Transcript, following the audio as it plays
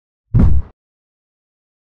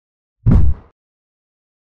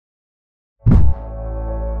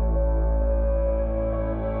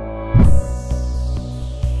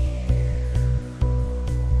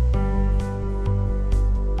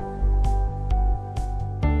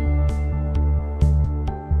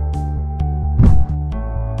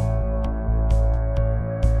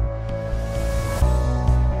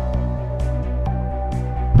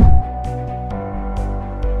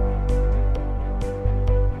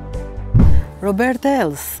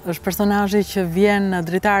Elsie është personazhi që vjen në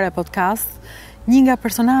Dritare Podcast, një nga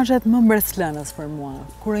personazhet më mbretëslënës për mua.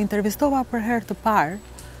 Kur e intervistova për herë të parë,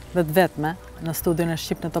 vetme, në studion e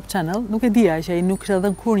Shqip në Top Channel, nuk e dija që ai nuk kishte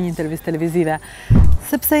dhënë kur një intervistë televizive,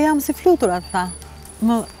 sepse jam si fluturat, tha.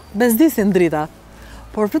 Më bezdisin dritat.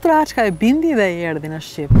 Por flutura Açka e bindi dhe i erdhi në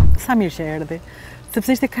Shqip. Sa mirë që erdhi,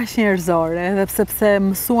 sepse ishte kaq njerëzore, edhe sepse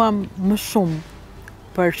mësuam më shumë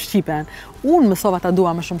për Shqipen. Unë mësova ta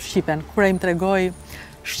dua më shumë Shqipen, kur ai më tregoi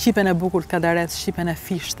Shqipen e bukur të Kadarets, Shqipen e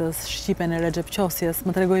Fishtës, Shqipen e Rexhepqosjes,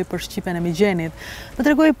 më tregoi për Shqipen e Migjenit, më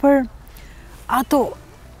tregoi për ato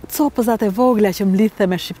copëzat e vogla që mlidhte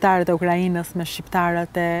me shqiptarët e Ukrainës, me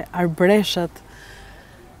shqiptarët e Arbreshët,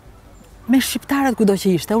 me shqiptarët kudo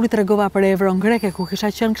që ishte. Unë i tregova për Evron greke ku kisha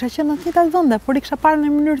qenë në të njëjtat vende, por i kisha parë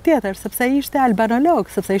në mënyrë tjetër, sepse ishte albanolog,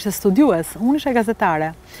 sepse ishte studiues, unë isha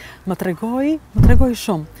gazetare. Më tregoi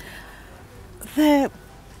shumë. Dhe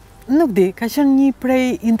nuk di, ka qenë një prej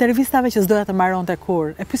intervistave që s'doja të mbaronte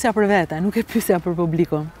kur. E pyesja për vete, nuk e pyesja për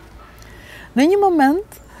publikun. Në një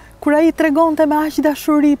moment, kur ai tregonte me aq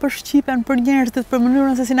dashuri për Shqipen, për njerëzit, për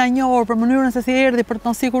mënyrën se si na njohur, për mënyrën se si erdhi për të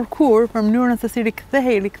mos ikur kur, për mënyrën se si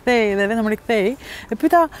rikthehej dhe vetëm rikthehej, e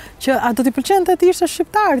pyeta që a do t'i pëlqente të ishte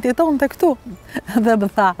shqiptar, të jetonte këtu. Dhe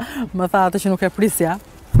më tha atë që nuk e prisja.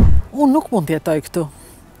 Unë nuk mund të jetoj këtu.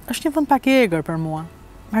 Është një vend pak i egër për mua.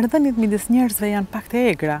 Marrëdhëniet midis njerëzve janë pak të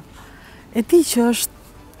egra. E di që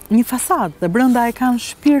është një fasadë dhe brenda e kanë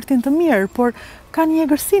shpirtin të mirë, por kanë një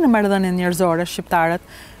egërsi në marrëdhënien njerëzore shqiptarët.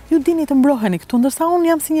 Ju dini të mbroheni këtu, ndërsa unë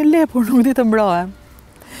jam si një lepur, nuk di të mbrohem.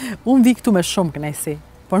 Unë vi këtu me shumë kënaqësi,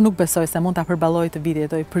 por nuk besoj se mund ta përballoj të vi të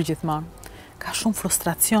jetoj përgjithmonë. Ka shumë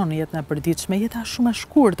frustracion në jetën e përditshme, jeta është shumë e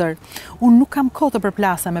shkurtër. Unë nuk kam kohë të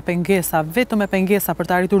përplasem me pengesa, vetëm me pengesa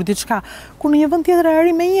për të arritur diçka, kur në një vend tjetër e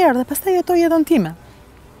arri më një herë dhe pastaj jetoj jetën time.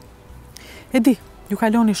 E di, ju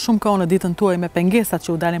kaloni shumë kohë në ditën tuaj me pengesat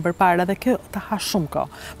që u dalin përpara dhe kjo ta ha shumë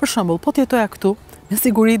kohë. Për shembull, po të jetoja këtu, me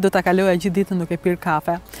siguri do ta kaloja gjithë ditën duke pirë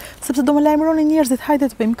kafe, sepse do më lajmëronin njerëzit,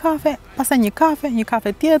 hajde të pijmë kafe, pastaj një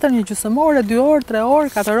kafe tjetër, një gjysmore, 2 orë, 3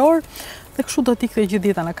 orë, 4 orë, dhe kështu do t'ikthej gjithë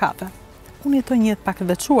dita në kafe. Unë jetoj një jetë pak të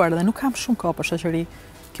veçuar dhe nuk kam shumë kohë për shoqëri.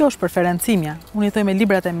 Kjo është preferencimja. Unë jetoj me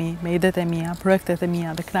librat e mi, me idetë e mia, projektet e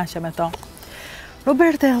mia dhe kënaqem me to.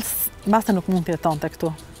 Elsie mbase nuk mund të jetonte këtu,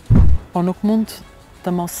 po nuk mund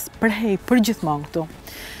të mos prehej përgjithmonë këtu.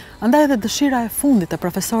 Andaj edhe dëshira e fundit të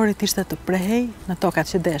profesorit ishte të prehej në tokat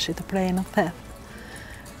që deshi, të prehej në theth.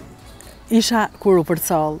 Isha kur u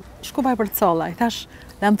përcoll, shkova e përcolla, i thash,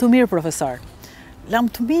 lam të mirë profesor, lam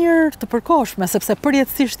të mirë të përkohshme, sepse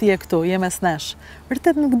përjetësisht je këtu, je mes nesh.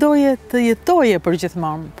 Vërtet nuk doje të jetoje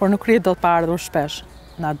përgjithmonë, por nuk rrit do të pa ardhur shpesh.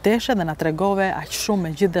 Na deshe dhe na tregove aq shumë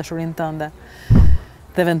me gjithë dashurinë tënde.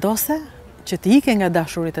 Dhe vendose që të ike nga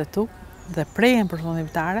dashuritë e tu dhe prejen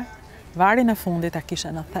përfundimtare, varin e fundit a kishe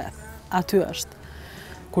në theth. Aty është.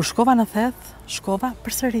 Kur shkova në theth, shkova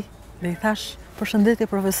përsëri. Dhe i thash, përshëndetje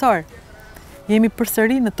profesor, jemi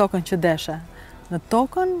përsëri në tokën që deshe. Në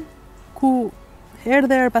tokën ku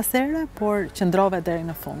herë pas here, por qëndrove deri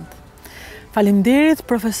në fund. Faleminderit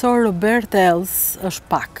profesor Elsie është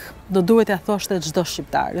pak. Do duhet ja thoshte çdo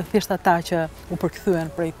shqiptar, jo thjesht ata që u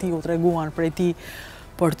përkthyen prej tij, u treguan prej tij,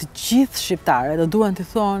 por të gjithë shqiptarët do duan të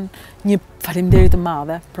thonë një faleminderit të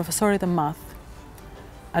madhe, profesorit të madh,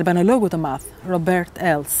 albanologu të madh,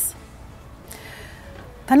 Elsie.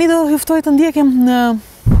 Tani do ju ftoj të ndjekim në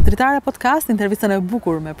Dritare Podcast intervistën e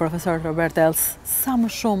bukur me profesor Elsie. Sa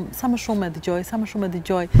më shumë e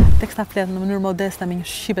dëgjoj, teksta flet në mënyrë modeste me një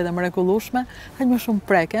shqipe të mrekullueshme, aq më shumë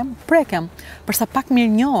prekem, përsa pak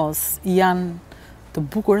mirënjohës janë të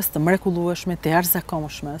bukurës, të mrekullueshme, të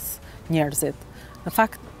jashtëzakonshmes njerëzit. Në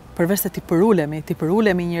fakt, përveç se ti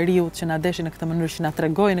përulemi njeriut që na deshi në këtë mënyrë, që na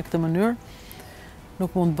tregoi në këtë mënyrë,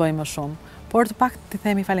 nuk mund të bëjmë më shumë. Por të pak t'i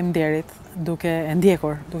themi faleminderit duke e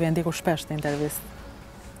ndjekur shpesh të intervistë.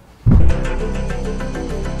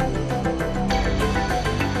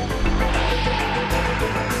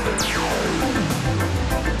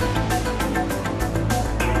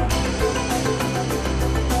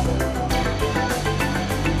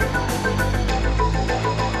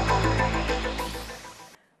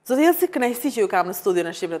 Zotë Elsie, kënaqësi që ju kam në studion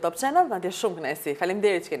e Shqip në Top Channel, madje shumë kënaqësi.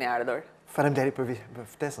 Faleminderit që keni ardhur. Faleminderit për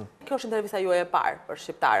ftesën. Kjo është intervista juaj e parë për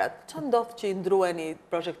shqiptarët. Çfarë ndodh që i ndruheni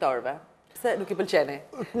projektorëve? Pse nuk i pëlqeni?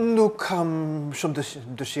 Nuk kam shumë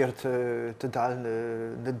dëshirë të dalë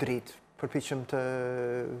në dritë. Përpiqem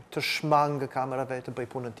të shmang kamerave, të bëj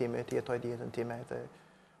punën time, të jetoj jetën time.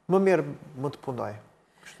 Më mirë më të punoj.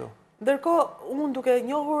 Kështu. Ndërkohë, unë duke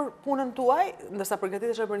njohur punën tuaj, ndërsa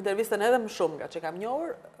përgatitesha për intervistën edhe më shumë nga që kam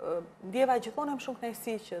njohur, ndjeva gjithmonë më shumë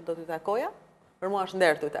kënaqësi që do t'i takoja, për mua është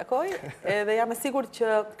nder t'u takoj, edhe jam e sigurt që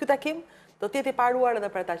ky takim do të jetë i paruar edhe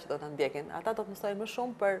për ata që do ta ndjekin. Ata do të mësojnë më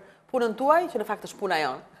shumë për punën tuaj, që në fakt është puna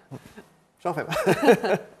jonë. Shohim.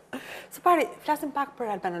 Së pari, flasim pak për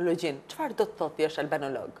albanologjin. Çfarë do të thotë ti është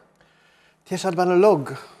albanolog? Ti është albanolog,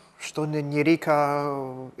 shto në njëri ka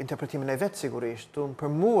interpretimin e vetë sigurisht. Për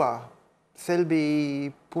mua, thelbi i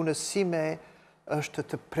punës sime është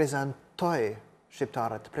të prezantoj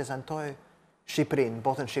shqiptarët, të prezantoj Shqipërinë,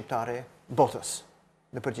 botën shqiptare, botës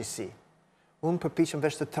në përgjithësi. Unë përpiqem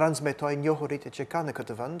veç të transmetoj njohuritë që ka në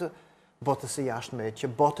këtë vend, botës së jashtme, që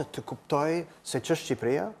botët të kuptoj se ç'është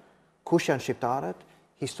Shqipëria, kush janë shqiptarët,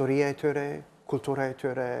 historia e tyre, kultura e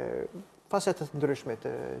tyre, fasetet ndryshme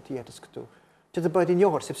të jetës këtu. Që të bëhet i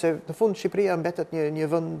njohur, sepse në fund Shqipëria mbetet një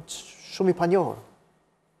vend shumë i panjohur.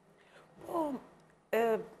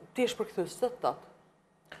 Ti je përkthyes, ç'do të thotë?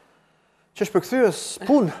 Që është përkthyes,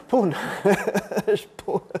 punë. Është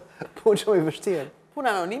punë shumë i vështirë. Punë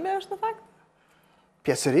anonime është në fakt?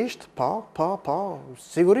 Pjesërisht, po.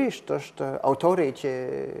 Sigurisht është autori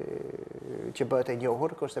që bëhet e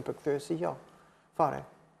njohur, kurse përkthyesi jo. Fare.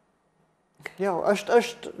 Jo,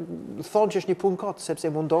 është thonë që është një punë kot, sepse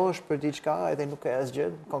mundohesh për diçka edhe nuk e asgjë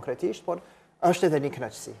konkretisht, por është edhe një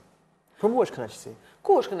kënaqësi. Për mua është kënaqësi.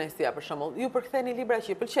 Ku është kënaqësia për shembull? Ju përktheni libra që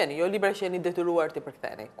ju pëlqeni, jo libra që jeni detyruar të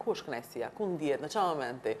përktheni. Ku është kënaqësia? Ku ndihet? Në çfarë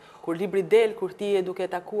momenti? Kur libri del, kur ti je duke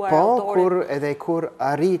takuar autorin? Po, kur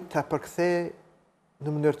arrit ta përkthe në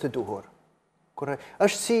mënyrë të duhur.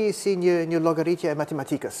 Është si një llogaritje e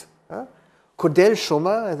matematikës, ëh? Kur del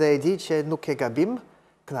shumë dhe e di që nuk ke gabim,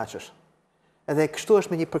 kënaqesh. Edhe kështu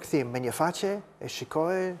është me një përkthim, me një faqe, e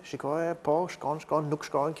shikoje, po, shkon, nuk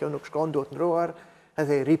shkon, kjo nuk shkon, duhet ndruar,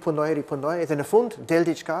 edhe ripunoj, edhe në fund, del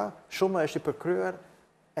diçka, shumë është i përkryer,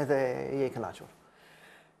 edhe je i kënaqur.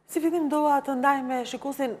 Si fillim doa të ndaj me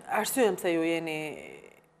shikuesin arsyen pse ju jeni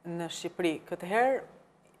në Shqipëri këtë herë.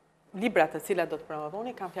 Librat të cilat do të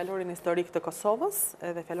promovoni kanë fjalorin historik të Kosovës,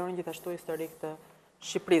 edhe fjalorin gjithashtu historik të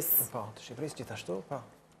Shqipërisë. Po, të Shqipërisë gjithashtu, po.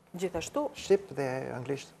 Gjithashtu? Shqip dhe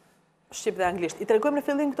anglisht. Shqip dhe anglisht. I tregojmë në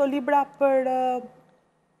fillim këto libra për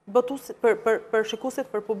shikuesit,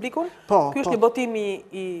 për publikun. Ky është një botim i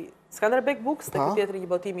Skanderbeg Books, dhe ky tjetri një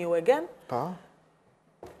botim i Uegen. Po.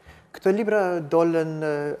 Këto libra dolën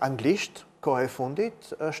anglisht, koha e fundit,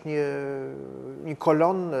 është një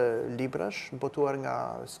kolon librash botuar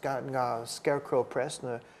nga Scarecrow Press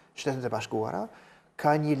në Shtetet e Bashkuara.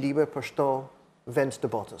 Ka një libër për çdo vend të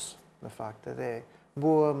botës, në fakt, edhe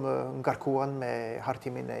më ngarkuan me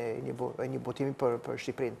hartimin e një botimi për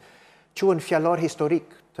Shqipërinë. Quhen fjalor historik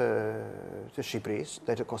të Shqipërisë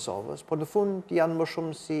dhe të Kosovës, por në fund janë më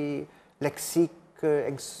shumë si leksik,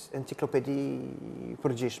 enciklopedi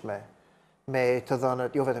përgjithshme, me të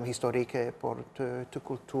dhënat jo vetëm historike, por të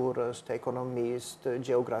kulturës, të ekonomisë, të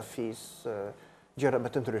gjeografisë, gjëra më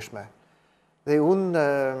të ndryshme. Dhe unë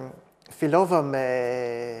fillova me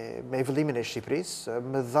vëllimin e Shqipërisë,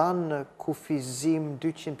 më dhanë kufizim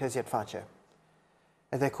 250 faqe.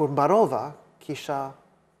 Edhe kur mbarova, kisha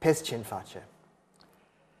 500 faqe.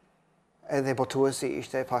 Edhe botuesi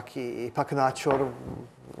ishte pak i kënaqur,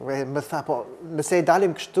 më tha, po, nëse e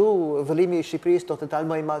dalim kështu, vëllimi i Shqipërisë do të dalë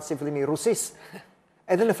më i madh si vëllimi i Rusisë.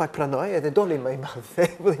 Edhe në fakt pranoj, edhe doli më i madh se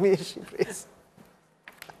vëllimi i Shqipërisë.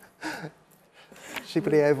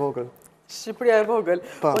 Shqipëria e vogël. Shqipëria e vogël.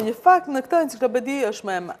 Po një fakt në këtë enciklopedi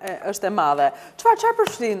është e madhe. Çfarë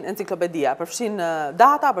përfshin enciklopedia? Përfshin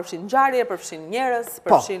data, përfshin ngjarje, përfshin njerëz,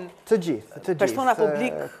 përfshin të gjithë. Persona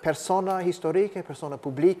publik. Persona historike, persona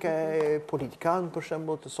publike, politikanë për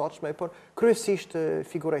shembull të sotshme, por kryesisht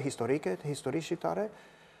figura historike, të historisë shqiptare,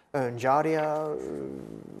 ngjarja,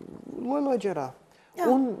 lloj gjëra.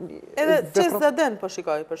 Edhe Çezaden po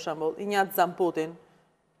shikoj për shembull, i Injat Zamputin.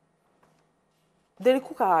 Deri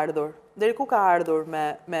ku ka ardhur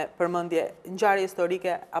me përmendje ngjarje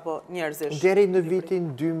historike apo njerëzish? Deri në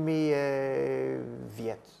vitin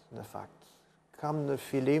 2010, në fakt. Kam në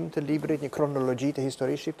fillim të librit një kronologji të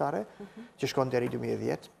historisë shqiptare, që shkon deri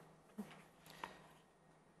 2010.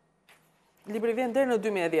 Libri vjen deri në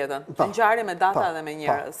 2010-ën, me ngjarje, me data dhe me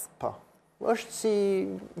njerëz. Po. Është si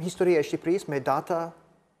historia e Shqipërisë me data,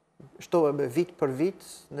 shtohet vit për vit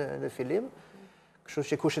në fillim. Kështu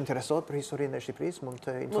që kush interesohet për historinë e Shqipërisë mund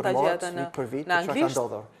të informohet vit për vit çfarë ka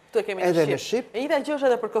ndodhur. Edhe në Shqip. E njëjta gjë është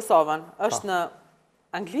edhe për Kosovën. Është në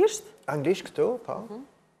anglisht? Anglisht këtu, po.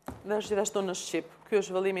 Dhe është gjithashtu në Shqip. Ky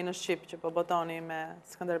është vëllimi në Shqip që po botoni me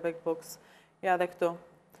Skanderbeg Books. Ja dhe këtu.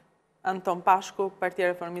 Anton Pashku, Partia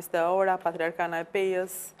Reformiste e Ora, Patriarkana e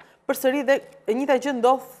Pejës. Përsëri dhe e njëjta gjë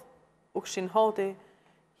ndodh Ukshin Hoti,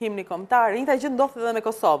 himni kombëtar. E njëjta gjë ndodh edhe me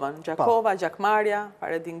Kosovën. Gjakova, Gjakmarja,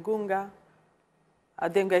 Paredin Gunga.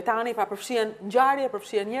 Adem Gajtani, pa përfshien ngjarje,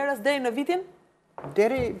 përfshien njerëz deri në vitin?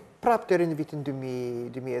 Deri në vitin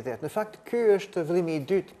 2010. Në fakt, ky është vëllimi i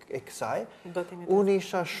dytë e kësaj. Unë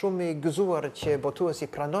isha shumë i gëzuar që botuesi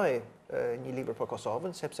pranoi një libër për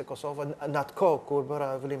Kosovën, sepse Kosova në atë kohë kur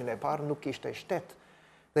bëra vëllimin e parë nuk ishte shtet.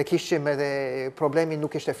 Dhe kishim edhe problemi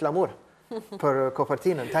nuk ishte flamur për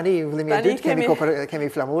kopertinën. Tani vëllimi i dytë kemi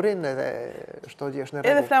flamurin edhe çdo gjë është në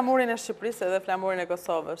rregull. Edhe flamurin e Shqipërisë, edhe flamurin e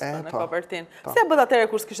Kosovës në kopertinë. Si e bët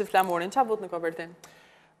atëherë kur s'kishit flamurin? Ç'a vut në kopertinë?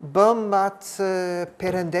 Bëm atë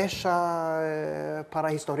perëndesha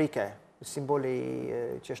parahistorike, simboli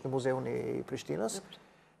që është në muzeun i Prishtinës.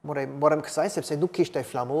 Morëm kësaj sepse nuk kishte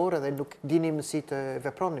flamur edhe nuk dinim si të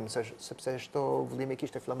vepronim, sepse çdo vëllimi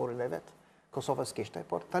kishte flamurin e vet. Kosova s'kishte,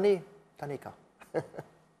 por tani ka.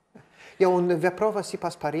 Jo, unë veprova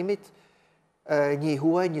sipas parimit një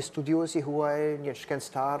huaj, një studios i huaj, një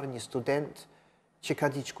shkencëtar, një student që ka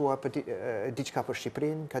diçka për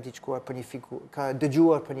Shqipërinë, ka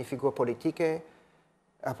dëgjuar për një figurë politike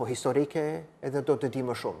apo historike, edhe do të di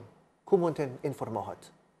më shumë. Ku mund të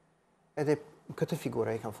informohet? Edhe këtë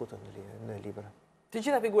figurë e kam futur në libër. Të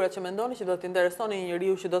gjitha figurat që mendoni që do të interesoni një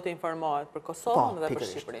njeriu që do të informohet për Kosovën dhe për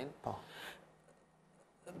Shqipërinë. Po.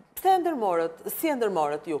 Si e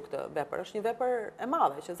ndërmorët ju këtë vepër? Është një vepër e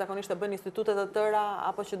madhe që zakonisht e bën institutet të tëra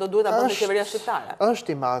apo që do duhet ta bënte qeveria shqiptare?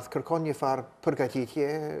 Është i madh, kërkon një farë përgatitje,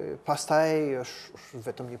 pastaj është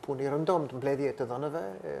vetëm një punë i rëndomt, mbledhje të dhënave,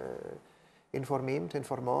 informim, të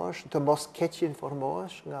informohesh, të mos keq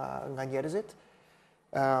informohesh nga njerëzit.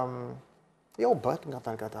 Jo bët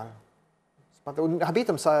nga tal.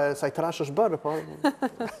 Habitëm sa i trash është bërë, po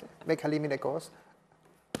me kalimin e kohës.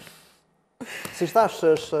 Si thash,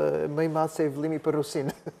 është më i madh se vëllimi për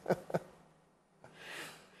Rusinë.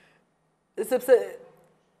 Sepse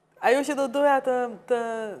ajo që do doja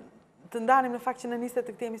të ndanim në fakt që në nisje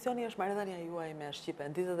të këtij emisioni është marrëdhënia juaj me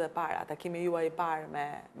Shqipen, ditët e para, takimi juaj i parë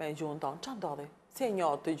me gjuhën tonë. Ç'a ndodhi? Si e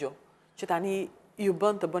njohët të gjuhë? Që tani ju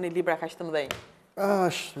bën të bëni libra kaq të mëdhenj?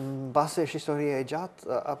 Është mbase është historia e gjatë,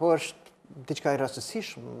 apo është diçka e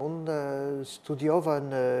rastësishme. Unë studiova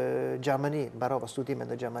në Gjermani, mbarova studimet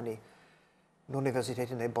në Gjermani, në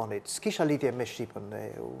Universitetin e Bonit. S'kisha lidhje me Shqipën,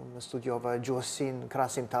 unë studiova gjuhësin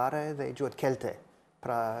krahasimtare dhe gjuhët kelte,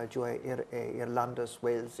 pra gjuha e Irlandës,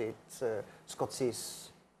 Walesit,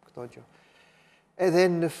 Skocisë, këto gjë.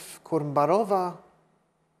 Edhe kur mbarova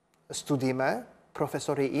studime,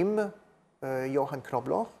 profesori im, Johan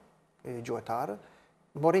Knobloch, gjuhëtar,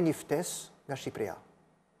 mori një ftesë nga Shqipëria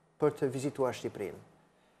për të vizituar Shqipërinë,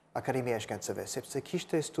 Akademia e Shkencëve, sepse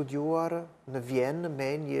kishte studiuar në Vjenë me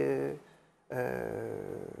një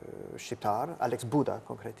shqiptar, Alex Buda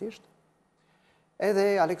konkretisht.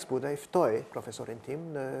 Edhe Alex Buda i ftoi profesorin tim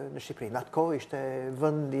në Shqipëri. Në atë kohë ishte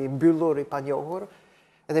vend i mbyllur, i panjohur,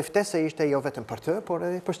 edhe ftesa ishte jo vetëm për të, por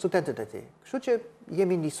edhe për studentët e tij. Kështu që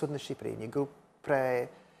jemi nisur në Shqipëri, një grup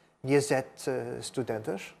prej 20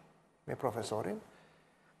 studentësh me profesorin.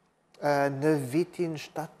 Në vitin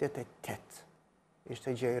 78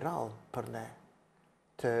 ishte gjë e rrallë për ne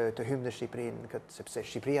të hymë në Shqipërinë, sepse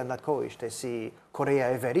Shqipëria në atë kohë ishte si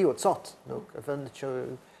Korea e Veriut sot, nuk vend që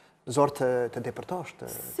zor të depërtosh.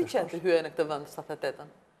 Si që të hyje në këtë vend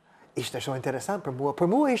 78-ën? Ishte shumë interesant për mua. Për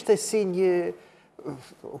mua ishte si një...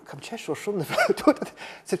 Kam qeshur shumë në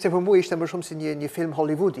sepse për mua ishte më shumë si një film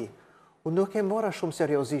Hollywoodi. Unë nuk e mora shumë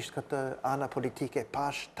seriozisht këtë ana politike,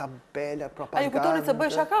 pash, tabela, propaganda... A ju kuptoni se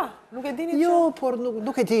bëj shaka? Nuk e dini që... Jo, por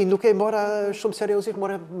nuk e di, nuk e mora shumë seriozisht,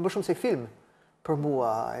 mora më shumë si film. Për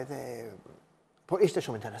mua edhe... Por ishte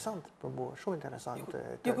shumë interesant, për mua, shumë interesant.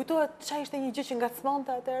 Ju kujtohet ç'a ishte një gjë që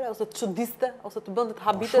ngacmonte atëherë, ose të çuditste, ose të bënte të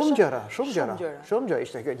habitesh? Shumë gjëra.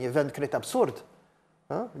 Ishte një vend krejt absurd.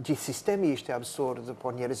 Gjithë sistemi ishte absurd,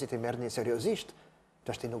 por njerëzit e merrnin seriozisht.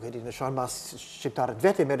 Tashti nuk e di në çfarë mas shqiptarët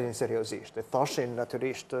vetë e merrnin seriozisht. E thoshin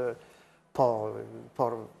natyrisht,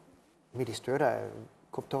 por midis tyre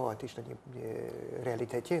kuptohet ishte një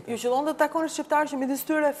realitet tjetër. Ju qëllon të takoni shqiptarë që midis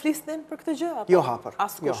tyre flisnin për këtë gjë? Jo hapër.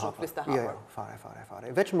 Askush nuk fliste hapër? Jo,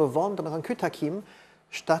 fare. Veç më vonë, domethënë ky takim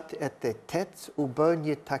 78 u bë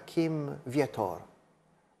një takim vjetor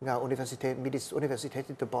nga midis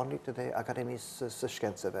Universitetit të Bonit dhe Akademisë së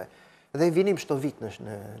Shkencëve. Dhe vinim çdo vit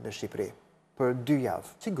në Shqipëri për 2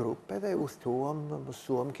 javë. Si grup edhe udhëtuam,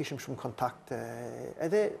 mësuam, kishim shumë kontakte.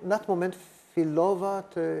 Edhe në atë moment fillova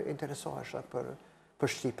të interesohesha për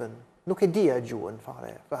Shqipën. Nuk e dija gjuhën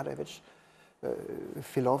fare veç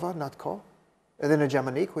fillova në atë kohë. Edhe në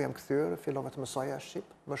Gjermani, ku jam kthyer, fillova të mësoja shqip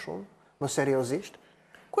më shumë, më seriozisht.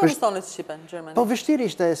 Ku e mësoni shqipen në Gjermani? Po vështirë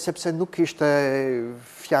ishte sepse nuk ishte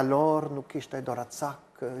fjalor, nuk ishte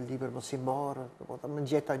doracak, libër mosimor, më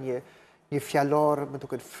gjeta një fjalor, më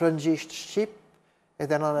duket frëngjisht shqip,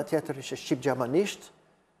 edhe në anë tjetër ishte shqip-gjermanisht,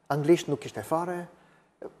 anglisht nuk ishte fare.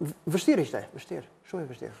 Vështirë ishte, vështirë, shumë e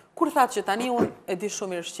vështirë. Kur thatë që tani unë e di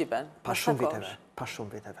shumë mirë shqipen? Pas shumë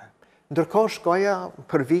viteve. Ndërkohë shkoja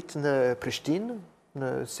për vit në Prishtinë, në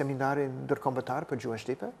seminarin ndërkombëtar për gjuhën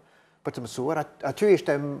shqipe, për të mësuar. Aty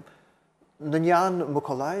ishte në një anë më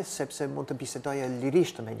kollaj, sepse mund të bisedoja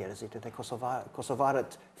lirisht me njerëzit, dhe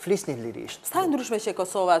kosovarët flisnin lirisht. Sa e ndryshme që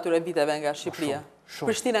Kosova atyre viteve nga Shqipëria? Shumë.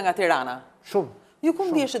 Prishtina nga Tirana? Shumë. Ju ku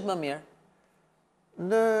ndjeshit më mirë?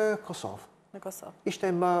 Në Kosovë. Në Kosovë. Ishte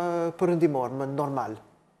më përëndimor, më normal.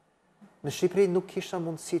 Në Shqipëri nuk kisha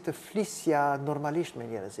mundësi të flisja normalisht me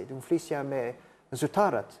njerëzit. Unë flisja me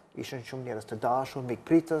zyrtarët, ishën shumë njerëz të dashur,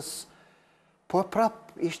 mikpritës, por prap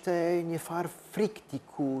ishte një farë frikë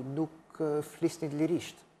diku nuk flisnin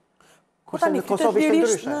lirisht. Po tani flitet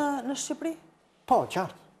lirisht në Shqipëri? Po,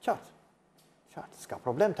 qartë. S'ka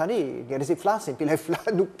problem tani, njerëzit flasin,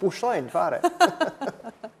 nuk pushojnë fare.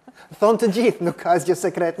 Thonë të gjithë, nuk ka asgjë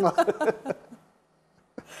sekret më.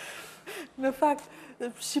 Në fakt,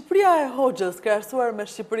 Shqipëria e Hoxhës krahasuar me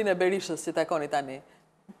Shqipërinë e Berishës që takoni tani,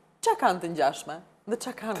 çka kanë të ngjashme? Dhe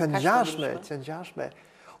çka kanë të ngjashme?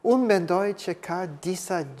 Unë mendoj që ka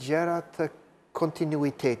disa gjëra të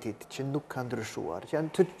kontinuitetit që nuk kanë ndryshuar, që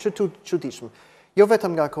janë të çuditshme. Jo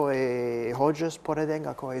vetëm nga koha e Hoxhës, por edhe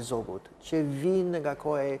nga koha e Zogut, që vinë nga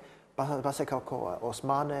pas e ka koha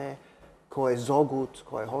Osmane, koha e Zogut,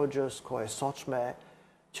 koha e Hoxhës, koha e sotshme,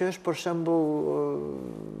 që është për shembull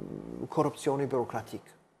korrupsioni burokratik.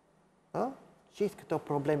 Gjithë këto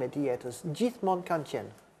probleme të jetës, gjithmonë kanë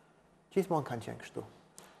qenë kështu.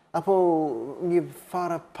 Apo një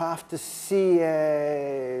farë paftësi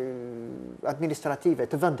administrative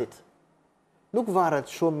të vendit. Nuk varet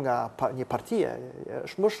shumë nga një partie,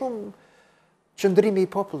 është më shumë qëndrimi i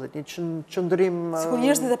popullit, një qëndrim... Sikur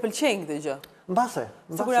njerëzit e pëlqejnë këtë gjë. Mbase.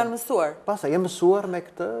 Sikur janë mësuar. Mbase, janë mësuar me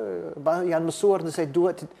këtë, janë mësuar nëse i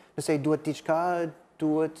duhet diçka,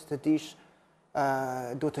 duhet të dish,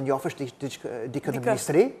 duhet të njofësh dikën në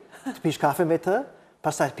ministri, të pish kafe me të,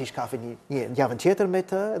 pastaj pish kafe një javën tjetër me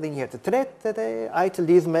të, edhe një herë të tretë, edhe ai të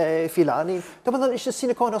lidh me filanin. Domethënë ishte si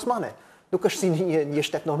në kohën osmane, nuk është si një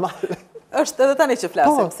shtet normal. Është edhe tani që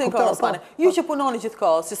flasim, si në kohën osmane. Ju që punoni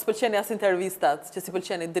gjithkohë, që s'pëlqeni as intervistat, që si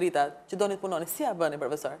pëlqeni dritat, që doni të punoni, si ja bëni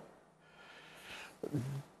profesor?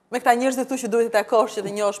 Me këta njerëzit tu që duhet të takosh që të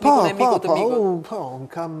njohësh mikun e mikut të mikut. Po, unë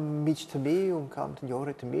kam miq të mi, unë kam të njohur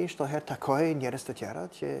të mi, çdo herë takoj njerëz të tjerë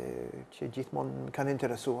që gjithmonë kanë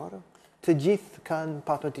interesuar. Të gjithë kanë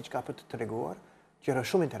patur diçka për të treguar, që është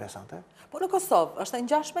shumë interesante. Po në Kosovë, është e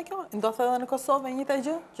ngjashme kjo? Ndodhet edhe në Kosovë me njëjtë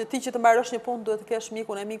gjë? Që ti që të mbarosh një punë duhet të kesh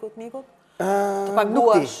mikun e mikut të mikut? Të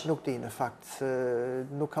paguash? Nuk di, në fakt,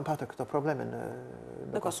 nuk kam patur këto probleme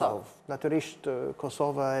në Kosovë. Natyrisht,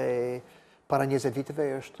 Kosova para 20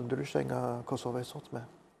 viteve është ndryshe nga Kosova e sotme.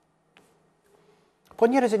 Po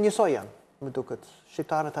njerëzit njësoj janë, më duket.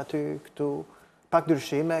 Shqiptarët aty këtu pak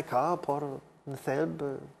ndryshime ka, por në thelb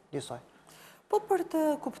njësoj. Po për të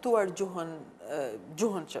kuptuar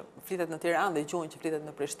gjuhën që flitet në Tiranë dhe gjuhën që flitet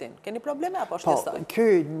në Prishtinë, keni probleme apo është njësoj? Po, ky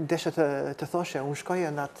desha të thoshe, unë shkoja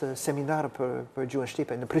në atë seminar për gjuhën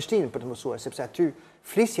shqipe në Prishtinë për të mësuar, sepse aty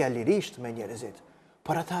flisja lirisht me njerëzit,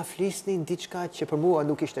 por ata flisnin diçka që për mua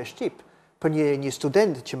nuk ishte shqip. Për një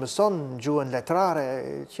student që mëson gjuhën letrare,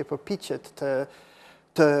 që përpiqet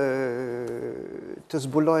të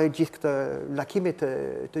zbulojë gjithë këtë lakimit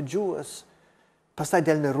të gjuhës, pastaj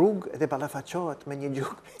del në rrugë dhe ballafaqohet me një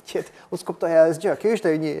gjuhë që unë s'kuptoja asgjë. Kjo ishte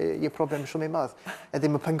një problem shumë i madh. Edhe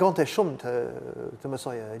më pengonte shumë të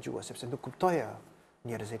mësoja gjuhën, sepse nuk kuptoja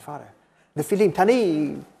njerëzit fare. Në fillim tani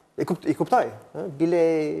i kuptoj, bile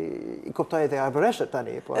i kuptoj edhe arbëreshët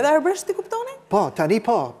tani. Edhe arbëreshët i kuptoni? Po, tani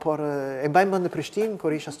po, por e mbajmë në Prishtinë,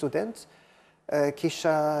 kur isha student,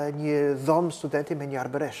 kisha një dhomë studenti me një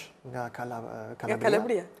arbëresh nga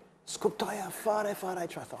Kalabria. S'kuptoja fare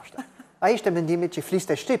që thoshte. A ishte mendimit që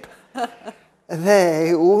fliste shqip.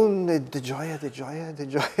 Dhe unë dëgjoja.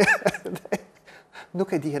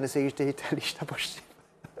 Nuk e dihe nëse ishte italisht apo shqip.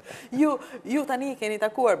 Ju tani keni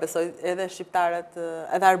takuar, besoj, edhe shqiptarët,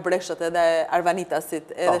 edhe arbëreshët, edhe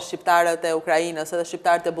arvanitasit, edhe shqiptarët e Ukrainës, edhe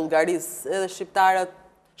shqiptarët e Bullgarisë, edhe shqiptarët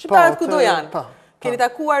kudo janë. Keni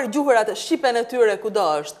takuar gjuhërat shqipen e tyre kudo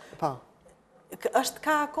është. Është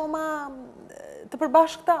ka akoma të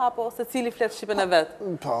përbashkëta, apo se cili flet shqipen e vetë?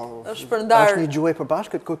 Është një gjuhë e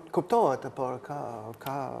përbashkët, kuptohet, por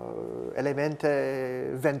ka elemente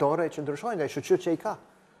vendore që ndryshojnë, dhe shqyqyr që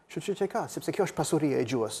i ka, sepse kjo është pasuria e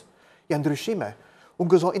gjuhës. Janë ndryshime.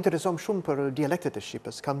 Unë interesom shumë për dialektet e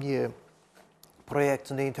Shqipës. Kam një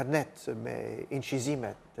projekt në internet me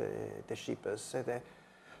incizimet të Shqipës, edhe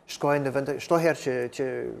shkojnë në vende, çdo herë që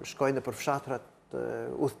shkojnë në për fshatrat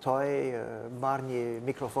udhtoj, marr një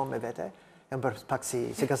mikrofon me vete, jam bërë pak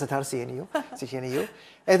si gazetar si jeni ju,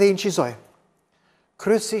 edhe incizoj.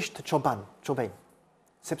 Kryesisht çobanj,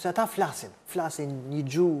 sepse ata flasin një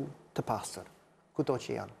gjuhë të pastër, kudo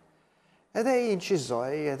që janë. Edhe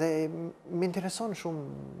incizoj, edhe më intereson shumë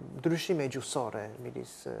ndryshime gjuhësore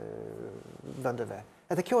midis vendeve.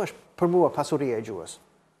 Edhe kjo është për mua pasuria e gjuhës.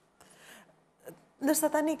 Ndërsa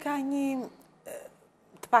tani ka një,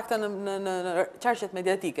 të paktën në qarqet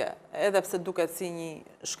mediatike, edhe pse duket si një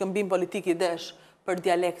shkëmbim politik i desh për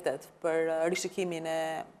dialektet, për rishikimin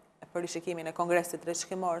e Kongresit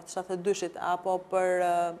Rishikimor të 72-shit, apo për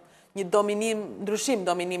një ndryshim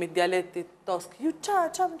dominimit dialektit tosk. Ju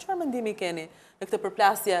çfarë mendimi keni në këtë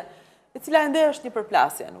përplasje, e cila ende është një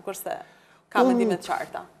përplasje, nuk është se ka mendimet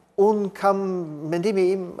qarta? Mendimi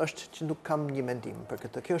im është që nuk kam një mendim për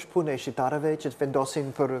këtë. Kjo është punë e shqiptarëve që të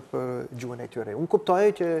vendosin për gjuhën e tyre. Unë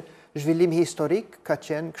kuptoj që zhvillimi historik ka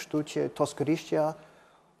qenë kështu që toskërishtja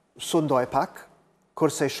sundoi pak,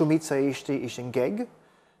 kurse shumica ishin geg,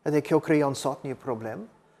 edhe kjo krijon sot një problem.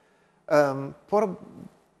 Por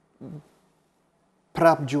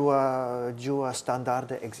prap gjuha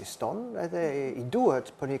standarde ekziston, edhe i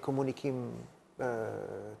duhet për një komunikim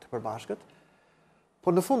të përbashkët.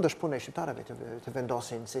 Por në fund është punë e shqiptarëve të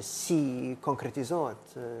vendosin se si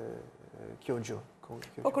konkretizohet kjo gjuhë.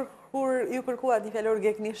 Po kur ju kërkuat një fjalor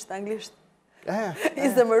geknisht, anglisht, i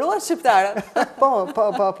zemëruat shqiptarët?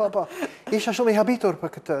 Po. Isha shumë i habitur për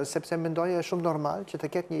këtë, sepse mendoja shumë normal që të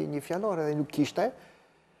ketë një fjalor edhe nuk kishte.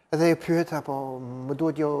 Edhe e pyeta, po më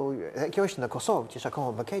duhet kjo është në Kosovë, që është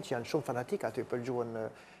akoma më keq, janë shumë fanatik aty për gjuhën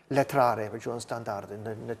letrare, për gjuhën standarde,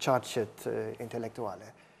 në qarqet intelektuale.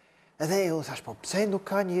 Edhe u thash, po pse nuk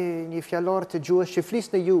ka një fjalor të gjuhës që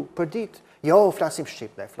flisni ju për ditë? Jo, flasim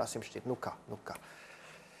shqip, nuk ka.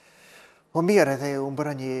 Po mirë, edhe unë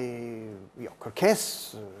bëra një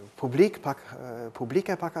kërkesë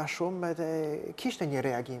publike pak a shumë, edhe kishte një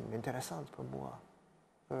reagim interesant për mua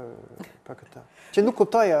për këtë. Që nuk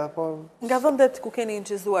kuptoja, po... Nga vendet ku keni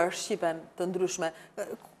incizuar shqipen të ndryshme,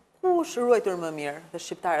 ku është ruajtur më mirë dhe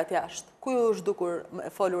shqiptarët jashtë? Ku ju është dukur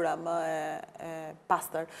folura më e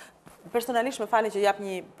pastër? Personalisht me fali që jap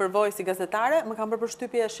një përvojë si gazetare, më kam bërë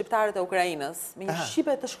përshtypje shqiptarët e Ukrainës, me një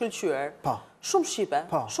shqipe të shkëlqyer. Shumë shqipe,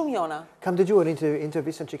 shumë jona. Kam dëgjuar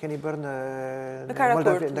intervistën që keni bërë në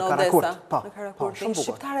Karakurt, në Odesa. Në Karakurt,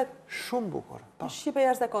 shumë bukur. Një shqipe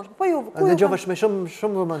jashtëzakonshme. Po ju Dhe dëgjova me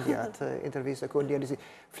shumë vëmendje atë intervistë ku ndjeli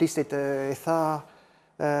flistit e tha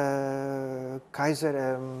Kaiser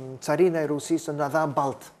carina e Rusisë na dha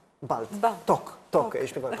balt. Tok, e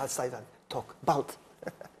shpjegoj pastaj tok, balt.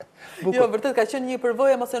 Jo, vërtet ka qenë një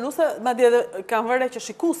përvojë emocionuese, madje edhe kam vënë që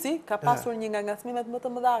shikuesi ka pasur një nga ngacmimet më të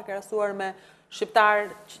mëdha krahasuar me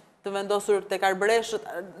shqiptar të vendosur tek arbreshët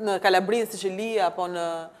në Kalabrin, Sicili apo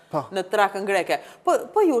në Trakën greke.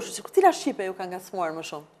 Po ju, cila shqipe ju ka ngacmuar më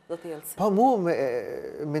shumë? Do të Elsie. Po mua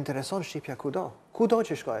më intereson shqipja kudo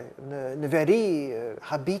që shkoj. Në veri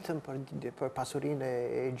habitem për pasurinë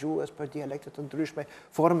e gjuhës, për dialekte të ndryshme,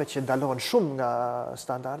 forme që dalohen shumë nga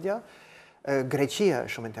standardja. Greqia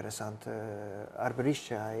është shumë interesant,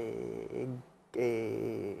 arbërishja e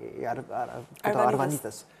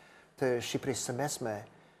arvanitës të Shqipërisë së mesme.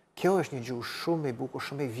 Kjo është një gjuhë shumë e bukur,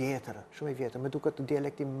 shumë e vjetër. Më duket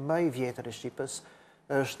dialekti më i vjetër e Shqipës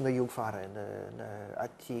është në jug fare, në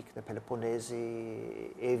Atik, në Peloponezi,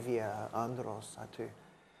 Evia, Andros, aty.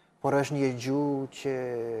 Por është një gjuhë që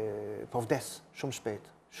po vdes shumë shpejt.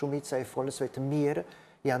 Shumica e folësve të mirë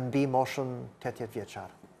janë mbi moshën 80 vjeçar.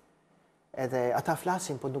 Edhe ata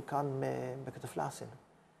flasin, po nuk kanë me këtë flasin.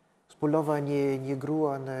 Spulova një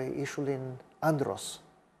grua në ishullin Andros,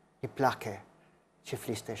 një plake që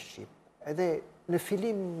fliste shqip. Edhe në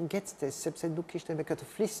fillim ngecte, sepse nuk ishte me këtë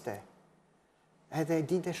fliste. Edhe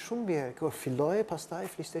dinte shumë mirë, kërë filloj, pastaj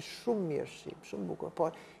fliste shumë mirë shqip, shumë bukur,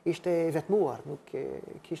 por ishte vetmuar, nuk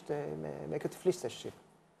kishte me këtë fliste shqip.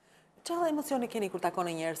 Çfarë emocioni keni kur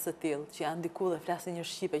takoni njerëz të tillë që janë diku dhe flasin një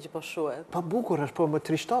shqipe që po shuhet? Po bukur është, po më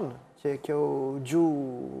trishton që kjo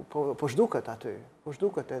gjuhë po zhduket aty. Po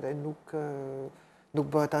zhduket edhe nuk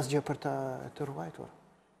bëhet asgjë për të ruajtur.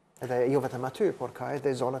 Edhe jo vetëm aty, por ka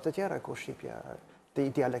edhe zonat e tjera ku shqipja dhe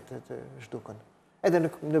dialektet zhduken. Edhe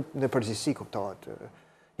në përgjithësi kuptohet.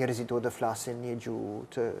 Njerëzit duhet të flasin një gjuhë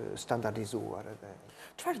të standardizuar.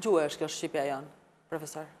 Çfarë gjuhë është kjo shqipja jon,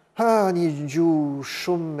 profesor? Një gjuhë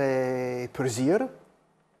shumë e përzirë,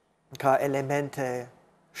 ka elemente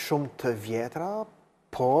shumë të vjetra,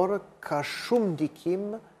 por ka shumë ndikim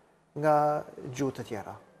nga gjuhë të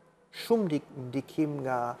tjera. Shumë ndikim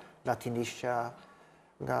nga latinishtja,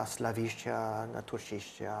 nga slavishja, nga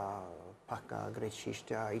turqishtja, pak nga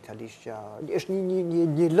greqishtja, italishtja, është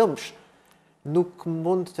një lëmsh. Nuk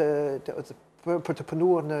mund për të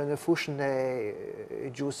punuar në fushën e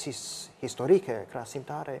gjuhësisë historike,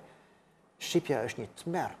 krahasimtare, shqipja është një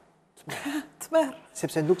tmerr. Tmerr.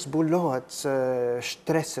 Sepse nuk zbulohet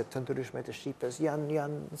shtreset të ndryshme të shqipes,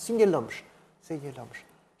 janë si një lëmsh.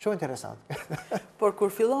 Shumë interesant. Por kur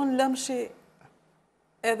fillon lëmshi,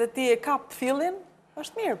 edhe ti e kap të fillin,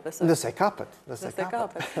 është mirë, besoj. Nëse kapet.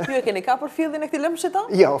 Ju e keni kapur fillin e këtij lëmshi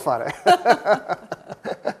tonë? Jo, fare.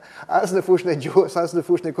 As në fushën e gjuhës, as në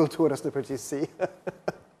fushën e kulturës në përgjithësi.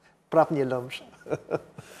 Prap një lëmsh.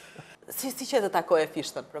 Si që të takoje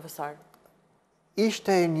fishtën, profesor?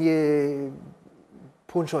 Ishte një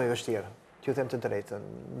punë shumë e vështirë, t'ju them të drejtën,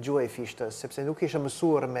 gjuha e fishtës, sepse nuk isha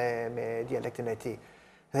mësuar me dialektin e tij.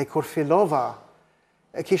 Dhe kur fillova,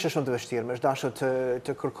 kisha shumë të vështirë, më është dashur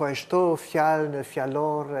të kërkoj çdo fjalë në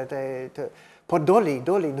fjalor por doli,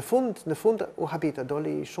 në fund u habita,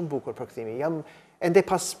 doli shumë bukur përkthimi. Jam ende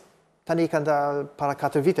pas tani ka ndalë para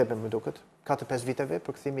 4 viteve më duket, 4-5 viteve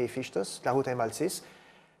përkthimi i fishtës, lahuta e Malësisë.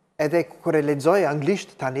 Edhe kur e lexoj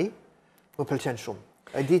anglisht tani, më pëlqen shumë.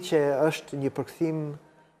 E di që është një përkthim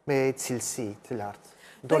me cilësi të lartë.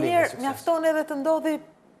 Ndonjëherë mjafton edhe të ndodhi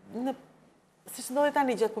siç ndodhi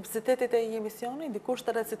tani gjatë publicitetit e një emisioni, dikush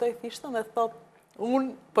të recitoj fishtën dhe thot, unë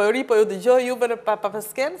po ju dëgjoj juve pa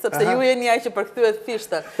pasken, sepse ju jeni ai që përkthyet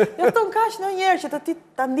fishtën. Mjafton kaq ndonjëherë që ti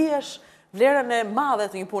ta ndihesh vlerën e madhe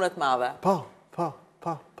të një pune të madhe. Po.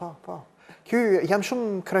 Jam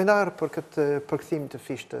shumë krenar për këtë përkthim të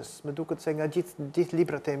fishtës. Më duket se nga gjithë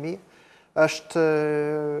librat e mi është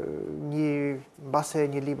mbase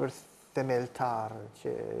një libër themeltar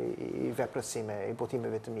që i veprësime, i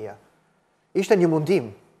botimeve të mia. Ishte një mundim,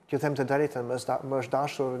 t'ju them të drejtën, më është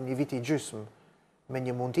dashur një vit i gjysmë me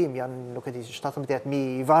një mundim, janë, nuk e di,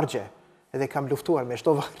 17.000 vargje, edhe kam luftuar me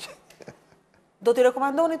çdo vargje. Do t'i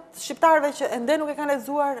rekomandonit shqiptarëve që ende nuk e kanë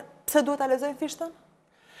lexuar, pse duhet ta lexojnë fishtën?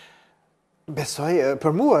 Besoj,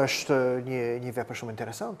 për mua është një vepër shumë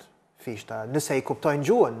interesant, fishta. Nëse i kuptojnë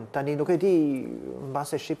gjuhën, tani nuk e di,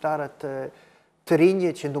 mbase shqiptarët të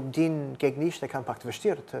rinjë që nuk din gegnisht e kanë pak të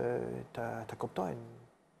vështirë të kuptojnë.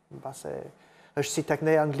 Mbase është si tek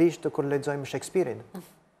ne anglisht kur lexojmë Shakespeare-in.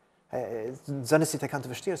 Zënësit e kanë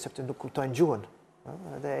të vështirë sepse nuk kuptojnë gjuhën.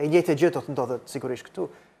 Dhe e njëjtë gjë do të ndodhet sigurisht këtu.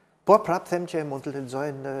 Por prap them që mund të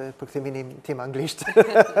lexojnë përkthimin tim anglisht.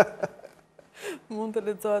 Mund të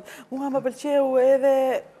lexohet. Mua më pëlqeu edhe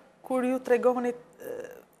kur ju tregonit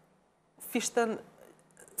fishtën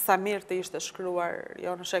sa mirë të ishte shkruar,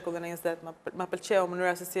 jo në shekullin e 20, më pëlqeu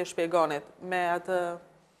mënyra se si e shpjegonit me atë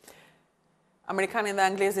Amerikanin dhe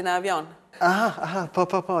Anglezin në avion.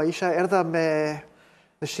 Po, isha erdha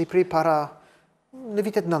në Shqipëri në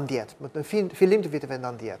vitet 90, në fillim të viteve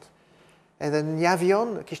 90. Edhe në një avion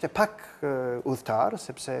kishte pak udhëtar,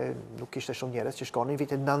 sepse nuk kishte shumë njerëz që shkonin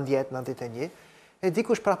vitet 90, 91. E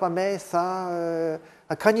dikush prapa me tha,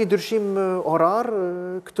 a ka një ndryshim orar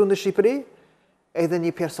këtu në Shqipëri? Edhe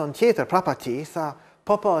një person tjetër prapa ti tha,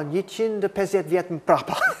 po, 150 vjet më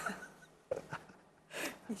prapa.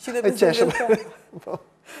 150 vjet.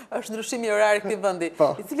 Është ndryshimi orar i këtij vendi,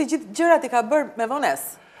 i cili gjithë gjërat i ka bërë me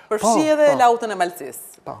vonesë. Përfshi edhe lahutën e Malësisë.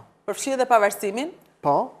 Përfshi edhe pavarësimin.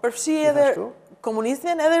 Përfshi edhe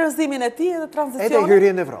komunizmin, edhe rrëzimin e tij, edhe tranzicionin. Edhe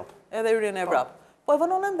hyrjen në Evropë. Edhe në Evropë. Po e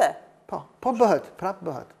vonon ende. Po bëhet, prap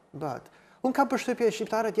bëhet. Unë kam përshtypje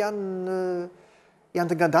shqiptarët janë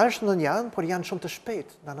të ngadalshëm në janë, por janë shumë të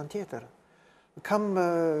shpejtë në anën tjetër. Kam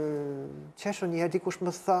qeshur një herë dikush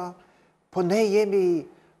më tha, po ne jemi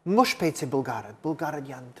më shpejt se bullgarët. Bullgarët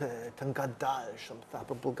janë të ngadalshëm, tha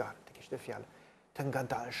për bullgarët, kishte fjalë, të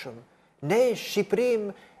ngadalshëm. Ne Shqipërinë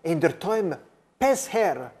e ndërtojmë 5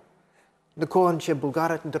 herë, në kohën që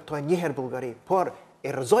bullgarët ndërtojnë 1 herë Bullgari, por e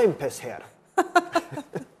rrëzojmë 5 herë.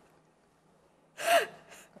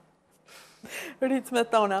 Ritme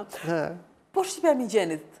tona. Po shqipja e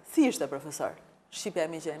migjenit, si ishte, profesor? Shqipja e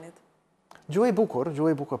migjenit? Gjuhë e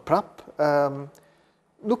bukur prap.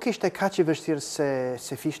 Nuk ishte kaq i vështirë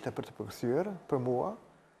se fishte për të përkthyer për mua.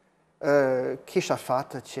 Kisha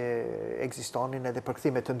fatë që ekzistonin edhe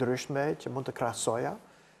përkthime të ndryshme që mund të krahasoja.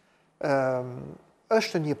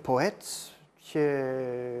 Është një poet që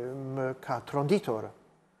më ka tronditur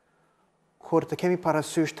kur të kemi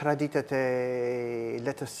parasysh traditet e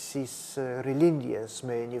letësisë rilindjes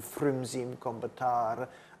me një frymëzim kombëtar,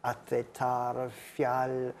 atletar,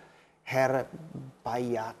 fjalë herë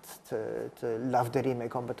bajat të lavdërime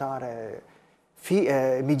kombëtare.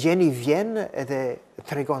 Migjeni vjen edhe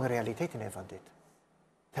tregon realitetin e vendit.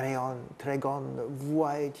 Tregon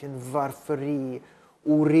vuajtjen, varfëri,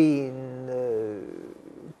 urin,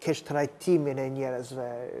 kesh trajtimin e njerëzve,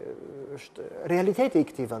 është realiteti i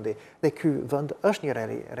këtij vendi. Dhe ky vend është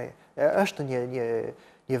është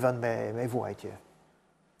një vend me vuajtje.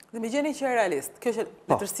 Dhe më gjeni që e realist, kjo që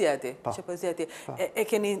letërsia e ti, që poezia e ti. E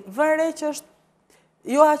keni vëre që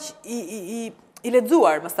është jo aq i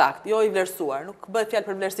lexuar më saktë, jo i vlerësuar. Nuk bëhet fjalë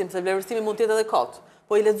për vlerësim, se vlerësimi mund të jetë edhe kot,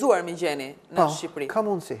 po i lexuar më gjeni në Shqipëri. Ka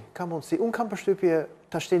mundësi. Unë kam përshtypje,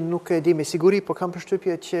 tashti nuk e di me siguri, po kam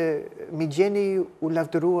përshtypje që mi gjeni u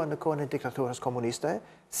lavdërua në kohën e diktaturës komuniste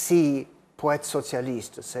si poet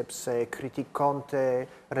socialist, sepse kritikonte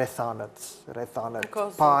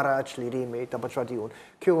rrethanët para çlirimit apo çfarë di unë.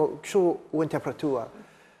 Kështu u interpretua.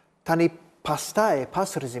 Tani pastaj, pas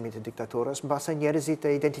rrëzimit të diktaturës, mbase njerëzit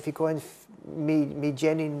e identifikojnë mi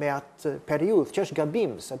gjenin me atë periudhë, që është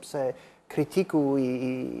gabim, sepse kritiku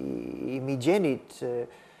i migjenit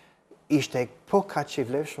ishte po kaq i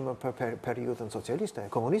vlefshëm për periudhën socialiste,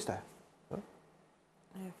 komuniste.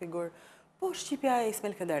 Figur. Po shqipja e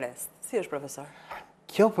Ismail Kadares, si është profesor?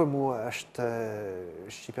 Kjo për mua është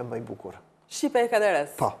shqipja më e bukur. Shqipja e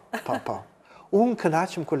Kadares? Po. Unë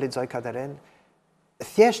kënaqem kur lexoj Kadaren,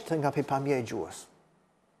 thjesht nga pikpamja e gjuhës.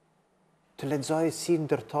 Të lexoj si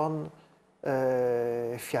ndërton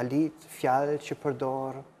fjalë që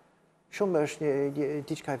përdor, shumë është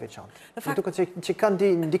diçka e veçantë. Më duket që kanë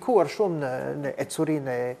ndikuar shumë në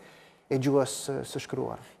ecurinë e gjuhës së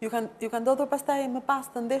shkruar. Ju kanë ndodhur pastaj më pas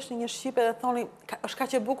të ndeshni një shqipe dhe thoni, është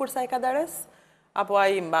kaq e bukur sa e Kadares? Apo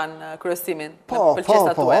ai mban kryesimin në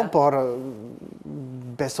pëlqesat tuaja? Por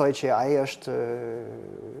besoj që ai është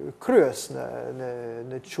kryes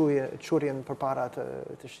në çurjen përpara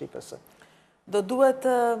të shqipës. Do duhet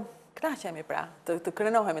të kënaqemi pra, të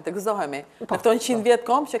krenohemi, të gëzohemi në këto 100 vjet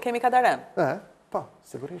kom që kemi Kadaren. Po,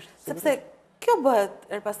 sigurisht. Sepse kjo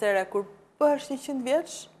bëhet her pas here kur bëhesh 100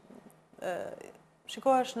 vjeç,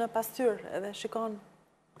 shikohesh në pasqyrë edhe shikon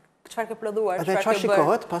çfarë ke prodhuar, çfarë ke bërë. Edhe çfarë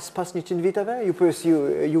shikohet pas 100 viteve, ju pyes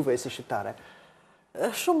juve si shqiptare?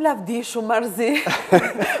 Shumë lavdi, shumë marrëzi,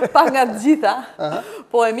 pa nga të gjitha.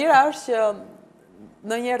 Po e mira është që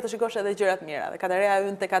ndonjëherë të shikosh edhe gjërat mira, dhe Kadarea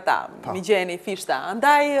ynë tek ata, migjeni, fishta.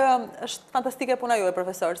 Andaj është fantastike puna juaj,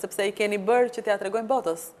 profesor, sepse i keni bërë që t'ia tregojmë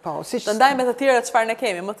botës. Të ndajmë me të tjerët çfarë ne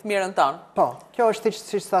kemi, më të mirën tonë. Po, kjo është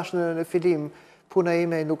siç thash në fillim, puna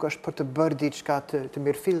ime nuk është për të bërë diçka të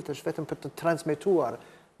mirëfillt, është vetëm për të transmetuar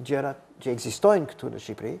gjërat që ekzistojnë këtu në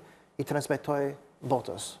Shqipëri, i transmetoj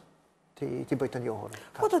botës, ti bëj të njohur.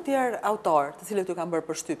 Po të tjerë autor, të cilët ju kanë bërë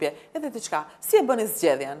përshtypje, edhe diçka, si e bëni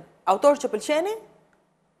zgjedhjen? Autor që pëlqeni?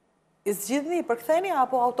 I zgjidhni, i përktheni,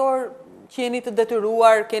 apo autor që jeni të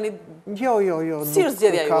detyruar, keni... Jo. Si është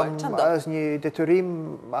zgjedhja juaj? Kam as një detyrim,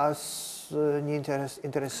 as një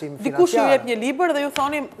interesim financiar. Dikush ju jep një libër dhe ju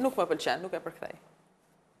thoni, nuk më pëlqen, nuk e përkthej.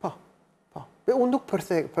 Po. Unë nuk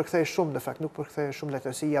përkthej shumë, në fakt, nuk përkthej shumë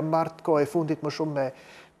letërsi. Jam marrë kohë e fundit më shumë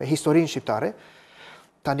me historinë shqiptare.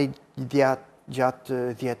 Tani gjatë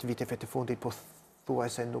 10 viteve të fundit, po thuaj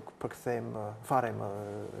se nuk përkthejmë fare më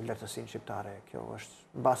letërsinë shqiptare. Kjo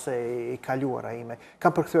është mbase e kaluara ime.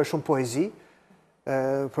 Kam përkthyer shumë poezi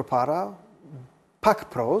përpara, pak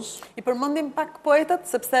proz. I përmendim pak poetët,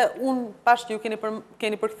 sepse unë pash që ju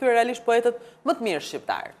keni përkthyer realisht poetët më të mirë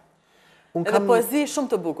shqiptar. Edhe poezi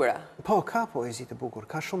shumë të bukura. Po, ka poezi të bukur,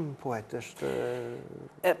 ka shumë poet, është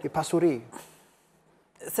i pasuri.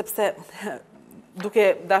 Sepse duke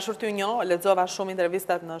dashur t'ju njoh, lexova shumë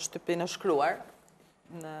intervistat në Shtypinë e Shkruar,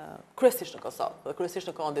 kryesisht në Kosovë, dhe kryesisht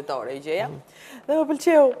në kohën ditore i gjeja. Dhe më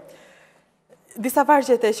pëlqeu disa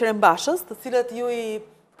vargjet e Qerembashës, të cilët ju i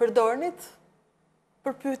përdornit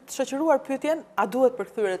për shoqëruar pyetjen, a duhet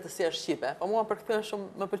përkthyer letërsia shqipe? Po mua më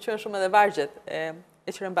pëlqejnë shumë edhe vargjet e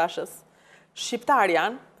Qerembashës. Shqiptar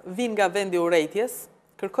janë, vinë nga vendi i urrejtjes,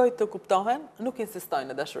 kërkojnë të kuptohen, nuk insistojnë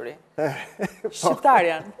në dashuri. Shqiptar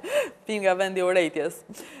janë, vinë nga vendi i urrejtjes.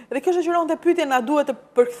 Dhe kjo shoqëronte pyetjen, a duhet të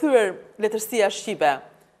përkthyer letërsia shqipe?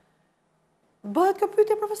 Bëhet kjo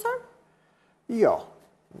pyetje, profesor? Jo,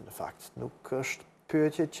 në fakt, nuk është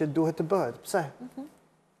pyetje që duhet të bëhet. Pse?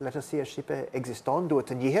 Letërsia shqipe ekziston,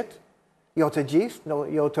 duhet të njihet, jo të gjithë,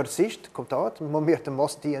 jo tërësisht, kuptohet, më mirë të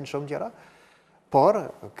mos dihen shumë gjëra, por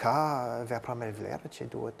ka vepra me vlerë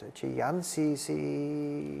që janë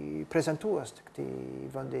si prezantues të këtij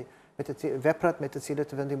vendi, veprat me të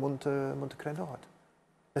cilët vendi mund të krenohet.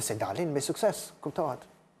 Nëse dalin me sukses, kuptohet.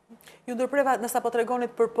 Ju ndërpreva, nësa po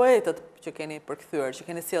tregonit për poetët që keni përkthyer, që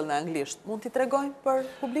keni sjellë në anglisht, mund t'i tregojnë për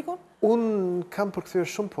publikun? Unë kam përkthyer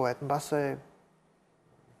shumë poet, mbase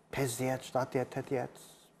 50, 70, 80.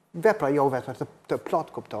 Vepra jo vetëm të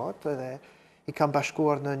plot kuptohet, edhe i kam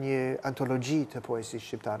bashkuar në një antologji të poezisë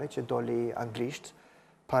shqiptare që doli anglisht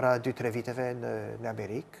para 2-3 viteve në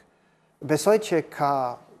Amerikë. Besoj që ka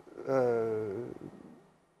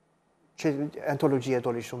që antologjia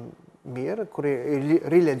doli shumë mirë, kur i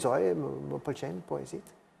rilexoj, më pëlqen poezit.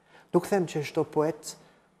 Nuk them që çdo poet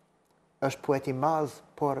është poet i madh,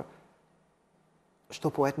 por çdo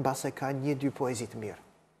poet mbase ka 1-2 poezi të mirë.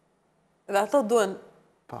 Dhe ato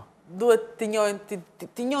duhet t'i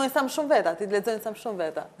njohin sa më shumë veta, t'i lexojnë sa më shumë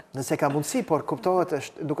veta. Nëse ka mundësi, por kuptohet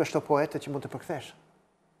nuk është çdo poet që mund të përkthesh.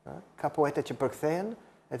 Ka poete që përkthehen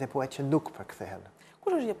edhe poet që nuk përkthehen.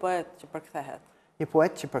 Kush është një poet që përkthehet? Një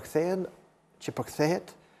poet që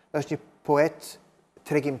përkthehet është një poet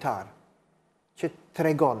tregimtar, që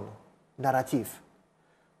tregon narrativ.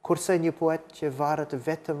 Kurse një poet që varet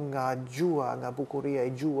vetëm nga gjua, nga bukuria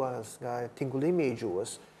e gjuas, nga tingullimi i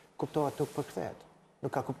gjuas, kuptohet nuk përkthehet,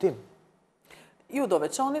 nuk ka kuptim. Ju do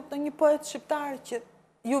veçonit në një poet shqiptar që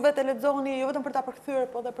ju vetë e lexoni, jo vetëm për ta përkthyer,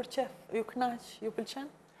 po edhe për qef, ju kënaq, ju pëlqen?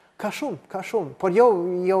 Ka shumë, por jo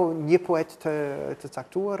një poet të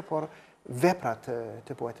caktuar, por veprat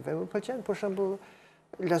të poetëve. Më pëlqen, për shembull,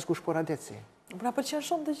 Lezgush Poradeci. Na pëlqen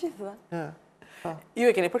shumë të gjithëve. Ja. Ju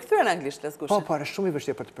e keni përkthyer në anglisht Lezgushin? Po, është shumë i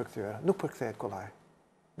vështirë për të përkthyer. Nuk përkthehet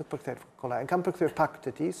kollaj. Kam përkthyer pak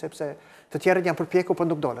të tij, sepse të tjerët janë përpjekur, por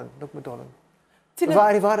nuk dolen, nuk më dolen.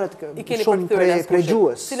 Varet shumë prej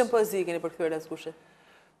gjuhës. Cilën poezi keni përkthyer Lezgushit?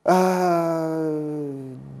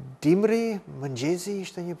 Dimri, Mëngjezi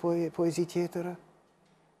ishte një poezi tjetër.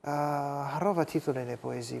 Harrova titullin e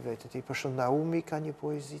poezive të tij, për shembull Naumi ka një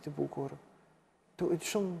poezi të bukur.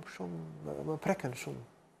 Shumë më preken shumë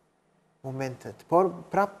momentet. Por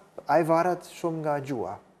prap ai varet shumë nga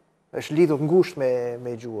gjua. Është lidhur ngushtë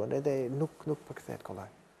me gjuhën, edhe nuk përkthehet kollaj.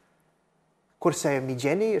 Kurse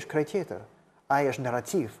Migjeni është krejt tjetër. Ai është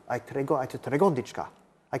narrativ, ai të tregon diçka.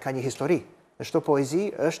 Ai ka një histori. Në çdo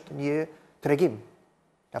poezi është një tregim.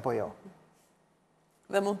 Apo jo?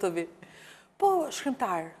 Dhe mund të vi. Po,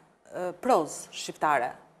 shkrimtar, prozë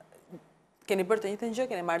shqiptare, keni bërë të njëjtën gjë,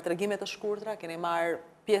 keni marrë tregime të shkurtra, keni marrë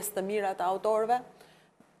pjesë të mira të autorëve.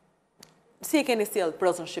 Si e keni sjellë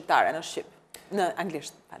prozën shqiptare në Shqip? Në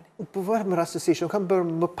anglisht, fali. Po më rastësisht, unë kam bërë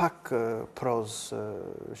më pak prozë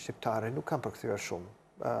shqiptare, nuk kam përkthyer shumë.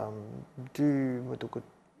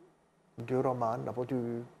 Dy roman, apo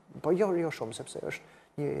po jo shumë, sepse është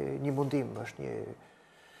një mundim, është një...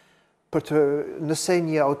 Nëse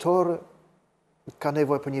një autor ka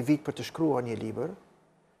nevojë për një vit për të shkruar një libër,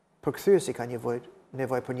 përkthyesi ka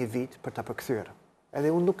nevojë për një vit për ta përkthyer.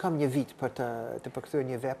 Edhe unë nuk kam një vit për të përkthyer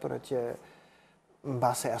një vepër që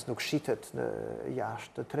mbase as nuk shitet në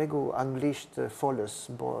jashtë. Tregu anglisht folës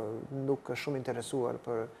nuk është shumë interesuar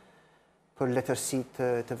për letërsitë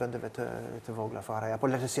të vendeve të vogla fare,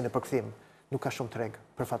 apo letërsinë e përkthim. Nuk ka shumë treg,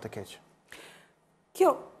 për fat të keq. Kjo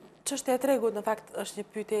çështja e tregut në fakt është një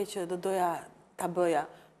pyetje që do doja ta bëja.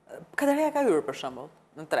 Kadereja ka hyrë për shembull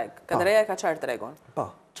në treg. Kadereja ka çarë tregun. Po.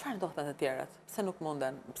 Çfarë ndodh me të tjerët? Pse nuk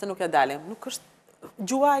munden? Pse nuk ja dalim? Nuk është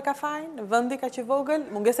gjua e ka fajin, vendi ka që vogël,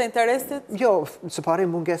 mungesa e interesit? Jo, së pari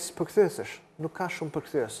mungesë përkthyesesh. Nuk ka shumë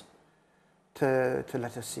përkthyes të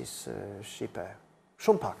letërsisë shqipe.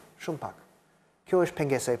 Shumë pak. Kjo është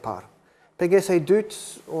pengesa e parë. Pengesa e dytë,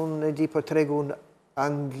 unë e di për tregun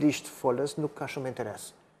anglisht folës, nuk ka shumë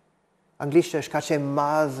interes. Anglisht është kaq e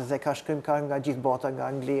madh dhe ka shkrimtar nga gjithë bota, nga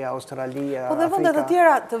Anglia, Australia, Afrika. Po dhe vendet të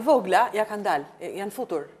tjera të vogla ja kanë dalë, janë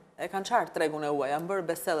futur, e kanë çarë tregun e huaj, janë bërë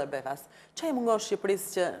bestseller bekas. Çfarë i mungon Shqipërisë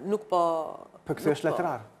që nuk po... Përkthyes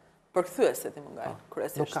letrar. Përkthyesit i mungojnë,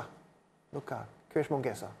 kryesisht. Nuk ka. Kjo është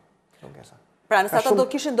mungesa. Pra, nëse ato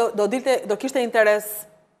do kishte interes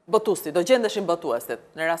botuesi, do gjendeshin botuesit,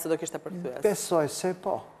 në rast se do kishte përkthyes. Besoj se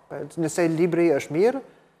po. Nëse libri është mirë,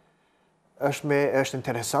 është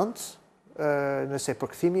interesant, nëse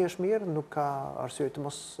përkthimi është mirë, nuk ka arsye të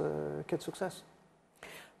mos ketë sukses.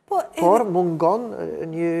 Por mungon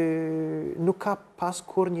nuk ka pas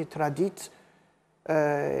kur një traditë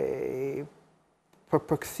për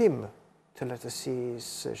përkthim të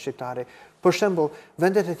letërsisë shqiptare. Për shembull,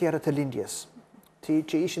 vendet e tjera të lindjes,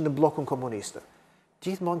 që ishin në bllokun komunist,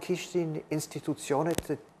 gjithmonë kishin institucionet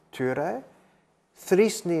të tyre,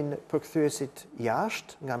 thrisnin përkthyesit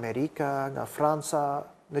jashtë, nga Amerika, nga Franca,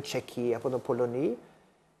 në Çeki apo në Poloni,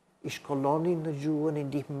 i shkollonin në gjuhën, i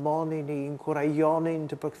ndihmonin, i inkurajonin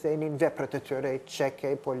të përkthenin veprat e tyre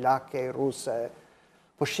çeke, polake, ruse.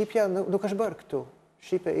 Po Shqipja nuk është bërë këtu.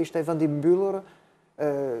 Shqipja ishte vend i mbyllur,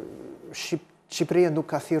 Shqipëria nuk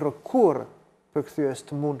ka thirrur kur përkthyes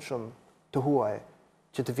të mundshëm të huaj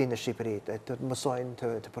që të vinë në Shqipëri, të mësojnë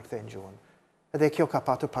të përkthejnë gjuhën. Edhe kjo ka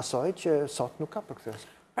patur pasojë që sot nuk ka përkthyes.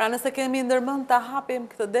 Pra nëse kemi ndërmend ta hapim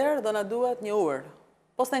këtë derë, do na duhet një urë.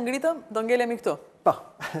 Po s'e ngritëm, do ngelemi këtu. Po.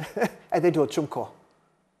 Edhe duhet shumë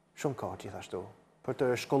kohë gjithashtu, për të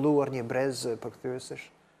shkolluar një brez përkthyesesh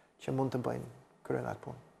që mund të bëjnë kryen atë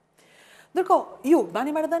punë. Ndërkohë, ju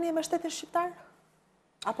bani marrëdhënie me shtetin shqiptar?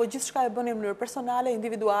 Apo gjithçka e bëni në mënyrë personale,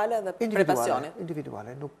 individuale dhe për pasionit?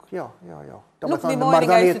 Individuale, nuk, jo. Nuk ndihmojeni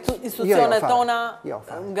nga institucionet tona,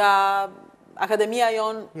 nga akademia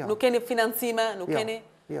jon, nuk keni financime, nuk keni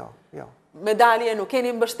medalje, nuk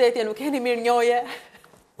keni mbështetje, nuk keni mirënjohje.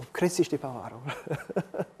 Krejtësisht i pavarur.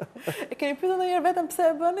 E keni pyetur ndonjëherë vetëm pse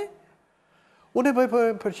e bëni? Unë e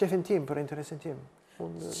bëj për qefin tim, për interesin tim.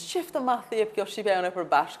 Çfarë të madh jep kjo Shqipja jone për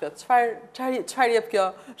bashkët? Çfarë jep kjo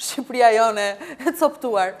Shqipëria jone e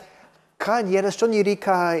coptuar? Ka njerëz që njëri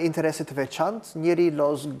ka interese të veçantë, njëri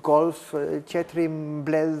los golf, tjetri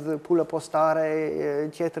mbledh pula postare,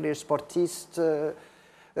 tjetri është sportist,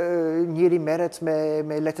 njëri merret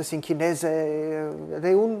me lehtësinë kineze,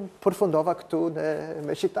 dhe unë përfundova këtu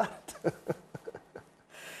me shqiptarët.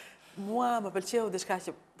 Mua më pëlqeu diçka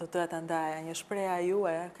që do të ta ndaja, një shprehje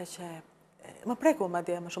juaj, ka që më preku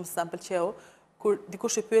madje më shumë se sa më pëlqeu, kur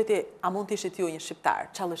dikush i pyeti a mund të ishit ju një shqiptar,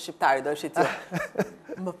 çallë shqiptari do ishit ju.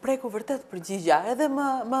 Më preku vërtet përgjigja, edhe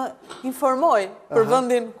më informoi për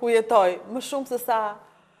vendin ku jetoj, më shumë se sa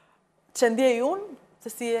që ndjej unë, se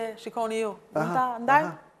si e shikoni ju. Mund ta ndaj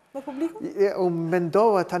me publikun? Unë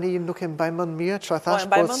mendova tani nuk e mbaj mend mirë, çfarë thash,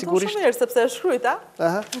 po sigurisht. Shumë mirë sepse e shkruajt, a?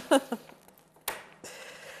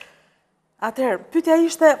 Atëherë, pyetja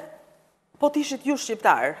ishte, po të ishit ju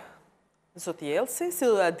shqiptar, zoti Elsie, si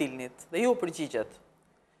do ta dilnit? Dhe ju përgjigjet.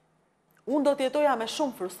 Unë do të jetoja me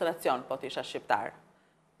shumë frustracion po të isha shqiptar.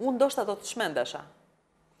 Unë ndoshta do të çmendesha.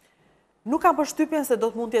 Nuk kam përshtypjen se do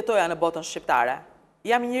të mund të jetoja në botën shqiptare.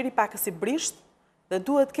 Jam një njeri pakës i brisht dhe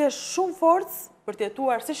duhet të kesh shumë forcë për të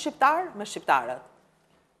jetuar si shqiptar me shqiptarët.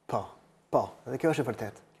 Po, dhe kjo është e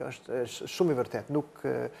vërtet. Kjo është shumë i vërtet.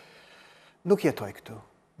 Nuk jetoj këtu.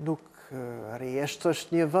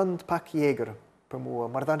 Është një vend pak i egër për mua.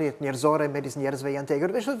 Marrëdhëniet njerëzore midis njerëzve janë të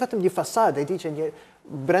egër. Është vetëm një fasadë, e di që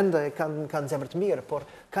brenda kanë zemër të mirë, por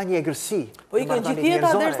ka një egërsi. Po ikën gjithë jeta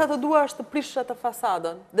derisa të duash të prish atë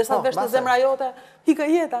fasadën. Derisa të vesh të zemra jote, ikë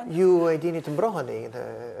jeta. Ju e dini të mbroheni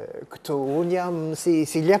këtu. Unë jam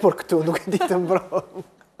si lepur këtu, nuk e di të mbrohem.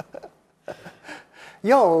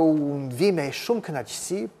 Jo, unë vi me shumë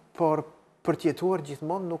kënaqësi, por për të jetuar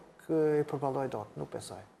gjithmonë nuk e përballoj dot, nuk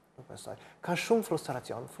besoj. Ka shumë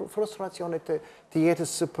frustracionet të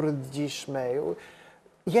jetës së përgjithshme.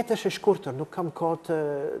 Jeta është e shkurtër, nuk kam kohë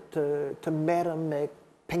të merrem me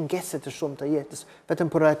pengeset të shumë të jetës,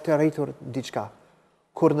 vetëm për të arritur diçka.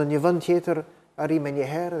 Kur në një vend tjetër arri me një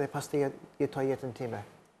herë dhe pastaj jetoj jetën time.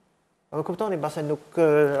 Më kuptoni, mbase nuk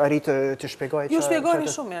arri të shpjegoj Ju shpjegoni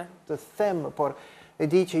shumë mirë. Të them, por e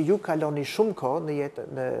di që ju kaloni shumë kohë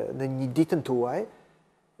në një ditën tuaj,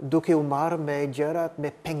 duke u marrë me gjërat, me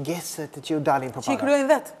pengeset që ju dalin përpara. Që i kryojnë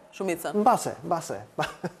vetë, shumicën. Mbase.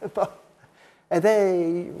 Edhe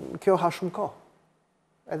kjo ha shumë kohë.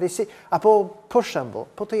 Apo, për shembull,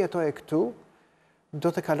 po të jetoje këtu, do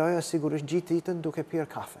të kaloja sigurisht gjithë ditën duke pirë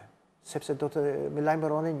kafe. Sepse do të me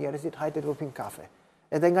lajmëronin njerëzit, hajde të pinë kafe.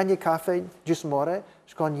 Edhe nga një kafe gjysmore,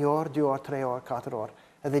 shkon 1 orë, 2 orë, 3 orë, 4 orë.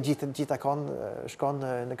 Edhe gjithë akon shkon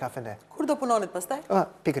në kafene. Kur do punonit pastaj?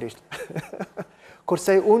 Pikërisht.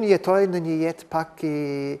 Kurse unë jetoj në një jetë pak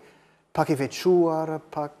i veçuar,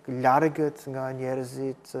 pak largët nga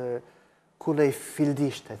njerëzit, kule i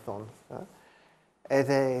fildisht e thonë.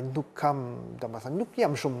 Edhe nuk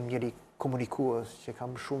jam shumë njëri komunikues, që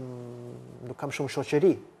nuk kam shumë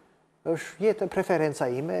shoqëri. Është jetë preferenca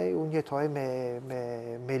ime, unë jetoj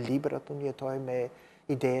me librat, unë jetoj me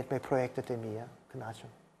idejet, me projektet e mia, kënaqem.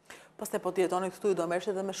 Pastaj po të jetoni këtu do merresh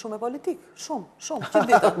edhe me shumë politikë, shumë, që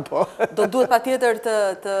ditën. Do duhet patjetër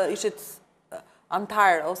të ishit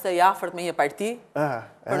antar ose i afërt me një parti.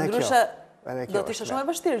 Përndryshe do të ishte shumë e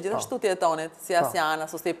vështirë gjithashtu të jetonit si asnjë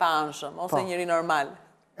ose i paanshëm ose njëri normal.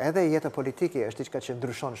 Edhe jeta politike është diçka që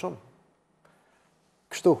ndryshon shumë.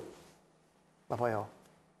 Kështu. Apo jo.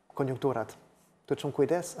 Konjunkturat. Të shumë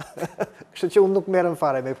kujdes. Kështu që unë nuk merrem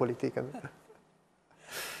fare me politikën.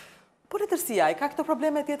 Po letërsia, i ka këto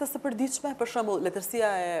probleme të jetës së përditshme, për shembull, letërsia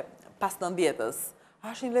e pas 90-s.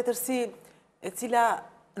 Është një letërsi e cila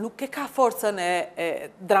nuk e ka forcën e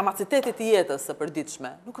dramacitetit të jetës së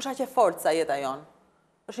përditshme. Nuk është aq e fortë jeta jon.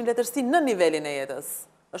 Është një letërsi në nivelin e jetës.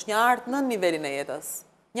 Është një art në nivelin e jetës.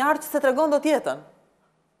 Një art që se tregon dot jetën.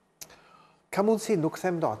 Ka mundësi, nuk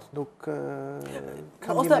them dot, nuk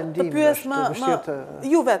kam një mendim. Ose të pyes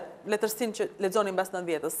ju vetë letërsinë që lexoni mbas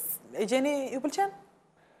 90-s. E gjeni ju pëlqen?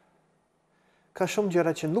 Ka shumë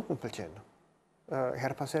gjëra që nuk më pëlqen.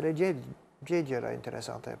 Her pas here gjej gjëra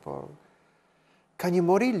interesante, por ka një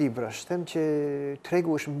mori librash, them që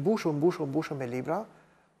tregu është mbushur me libra,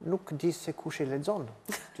 nuk di se kush i lexon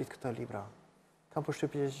gjithë këto libra. Kam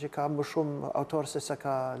përshtypjen që ka më shumë autor se sa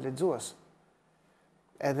ka lexues.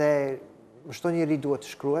 Edhe çdo njeri duhet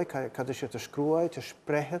të shkruaj, ka dëshirë të shkruaj, të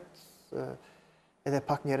shprehet, edhe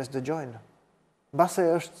pak njerëz dëgjojnë. Mbase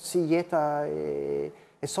është si jeta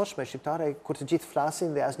e sotshme shqiptare, kur të gjithë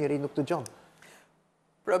flasin dhe asnjëri nuk dëgjon.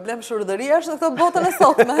 Problem shurdhëria është në këtë botën e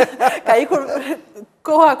sotme. Ka ikur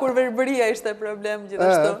koha kur verbëria ishte problem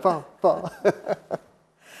gjithashtu. Po.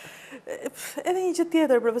 Edhe një gjë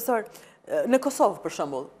tjetër, profesor, në Kosovë për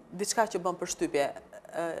shembull, diçka që bën përshtypje.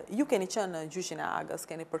 Ju keni qenë në gjyqin e Agës,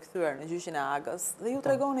 keni përkthyer në gjyqin e Agës dhe ju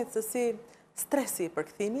tregonit se si stresi i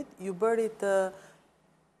përkthimit ju bëri të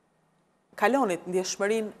kalonit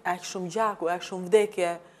ndjeshmërinë e aq shumë gjaku, e aq shumë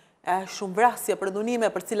vdekje, e aq shumë vrasje për dhunime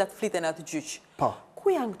për cilat fliten atë gjyq. Po. Ku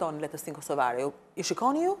janë këto në lehtësinë kosovare? I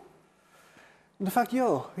shikoni ju? Në fakt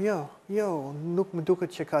jo, nuk më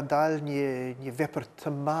duket që ka dalë një vepër të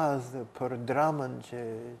madh për dramën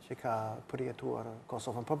që ka përjetuar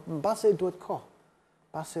Kosovën. Por mbase duhet kohë.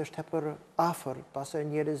 Mbase është tepër afër, mbase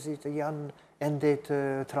njerëzit janë ende të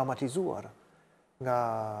traumatizuar nga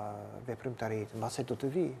veprimtaritë, mbase do të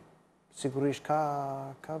vi. Sigurisht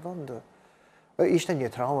ka vend. Ishte një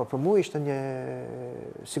traumë, për mua ishte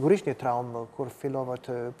sigurisht një traumë kur fillova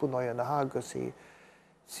të punoja në Hagë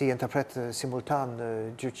si interpret simultan në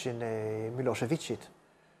gjyqin e Miloševićit.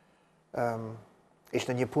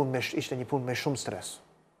 Ishte një punë me shumë stres.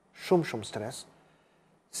 Shumë stres,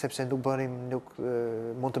 sepse nuk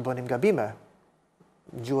mund të bënim gabime.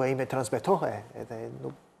 Gjua ime transmetohe, edhe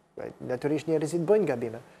natyrisht njerëzit bëjnë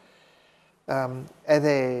gabime.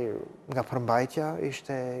 Edhe nga përmbajtja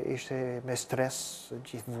ishte me stres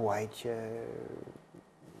gjithë vuajt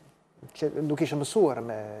që nuk ishe mësuar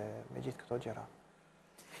me gjithë këto gjëra.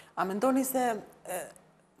 A mendoni se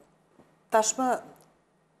tashmë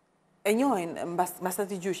e njohin mbas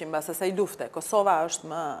atij gjyqi, mbas asaj lufte, Kosova është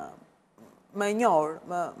më e njohur,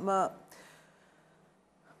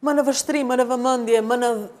 më në vështrim, më në vëmendje, më në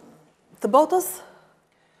të botës?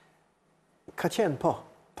 Ka qenë, po.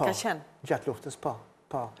 Ka qenë. Gjatë luftës, po.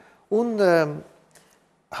 Unë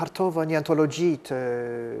hartova një antologji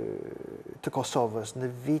të Kosovës në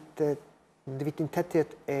vitin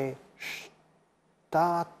 87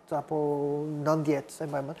 apo 90, se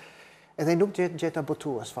më edhe nuk gjeta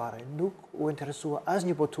botues fare. Nuk u interesua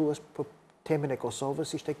asnjë botues për temën e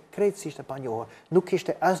Kosovës, ishte krejtësisht e panjohur. Nuk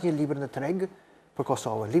ishte asnjë libër në treg për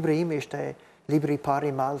Kosovën. Libri im ishte libri i parë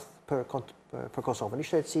i madh për Kosovën.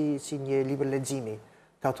 Ishte si një libër leximi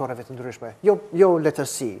të autorëve të ndryshme. Jo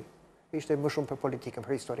letërsi, ishte më shumë për politikën,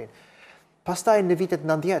 për historinë. Pastaj në vitet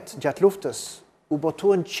 90, gjatë luftës, u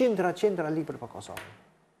botuan qindra libra për Kosovën.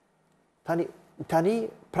 Tani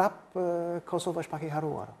prap Kosova është pak e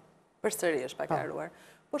haruar. Përsëri është pak e haruar.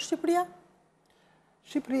 Por Shqipëria?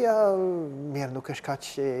 Shqipëria, mirë, nuk është kaq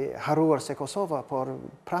e haruar se Kosova, por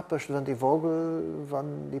prap është vend i vogël,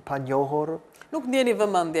 vend i panjohur. Nuk ndjeni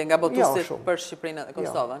vëmendje nga botuesit për Shqipërinë dhe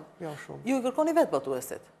Kosovën? Jo, shumë. Ju i kërkoni vetë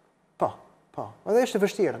botuesit? Po. Edhe është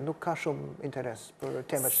vështirë, nuk ka shumë interes për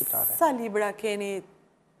temat shqiptare. Sa libra keni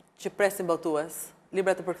që presin botues?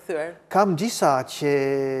 Libra të përkthyer? Kam disa që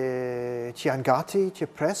janë gati, që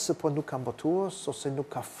presë, po nuk kam botues, ose nuk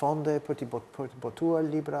ka fonde për të botuar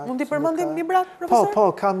libra. Mund t'i përmendim librat, profesor? Po,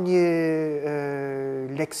 kam një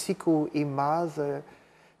leksiku i madh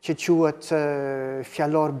që quhet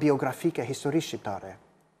Fjalor biografike historisë shqiptare,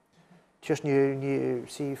 që është një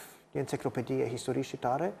enciklopedi e historisë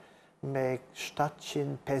shqiptare me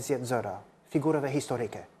 750 zëra, figurave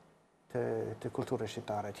historike të kulturës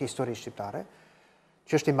shqiptare, të historisë shqiptare,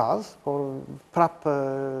 që është i madh, por prap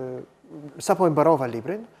sa po e mbarova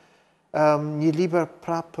librin, një libër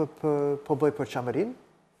prap po bëj për Çamërin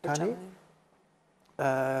tani,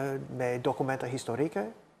 me dokumenta historike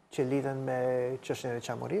që lidhen me çështjen e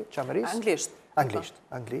Çamërisë.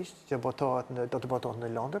 Anglisht, që do të botohet në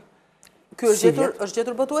Londër. Ky është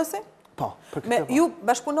gjetur botuesi? Po. Ju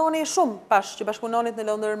bashkëpunoni shumë, pash që bashkëpunonit në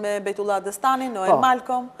Londër me Bejtullah Destanin, Noel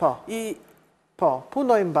Malcolm. Po,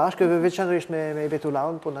 punojmë bashkë, veçanërisht me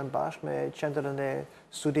Bejtullahun, punojmë bashkë me Qendrën e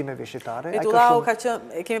Studimeve Shqiptare. Bejtullahu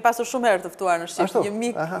kemi pasur shumë herë të ftuar në Shqipë, një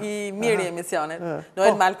mik i mirë i emisionit.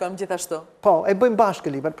 Noel Malcolm gjithashtu. Po, e bëjmë bashkë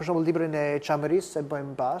libër, për shembull librin e Çamërisë e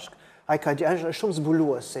bëjmë bashkë. Ai është shumë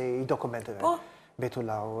zbulues i dokumenteve.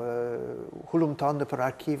 Bejtullahu hulumton nëpër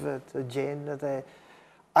arkivet, gjen dhe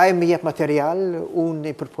ai më jep material, unë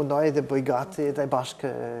i përpunoj dhe bëj gati dhe bashkë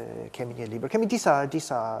kemi një libër. Kemi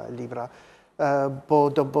disa libra.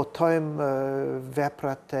 Do botojmë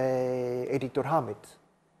veprat e Erik Durhamit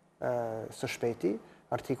së shpejti,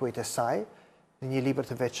 artikujt e saj, një libër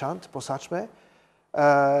të veçantë, posaçme.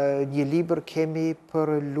 Një libër kemi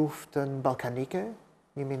për luftën ballkanike,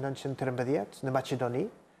 1913 në Maqedoni,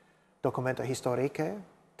 dokumenta historike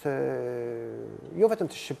jo vetëm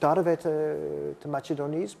të shqiptarëve të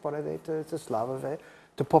Maqedonisë, por edhe të slavëve,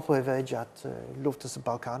 të populleve gjatë luftës së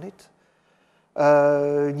Ballkanit.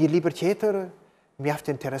 Një libër tjetër mjaft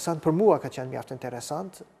interesant, për mua ka qenë mjaft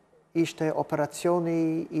interesant, ishte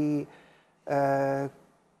operacioni i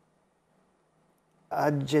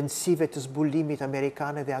agjensive të zbulimit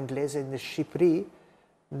amerikane dhe angleze në Shqipëri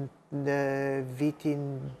në vitin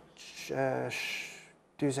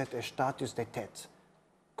 47-48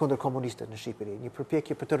 kundër komunistët në Shqipëri. Një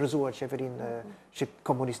përpjekje për të rrëzuar qeverinë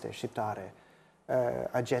komuniste shqiptare.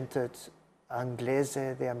 Agentët angleze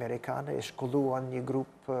dhe amerikane e shkolluan një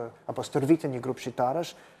grup, apo stërvitën një grup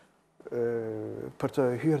shqiptarësh për të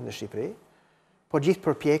hyrë në Shqipëri, por gjithë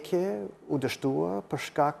përpjekje u dështua për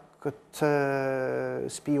shkak të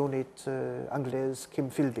spionit anglez Kim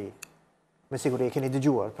Philby. Me siguri e keni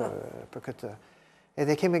dëgjuar për këtë.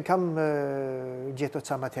 Edhe kam gjetur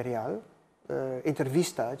ca material,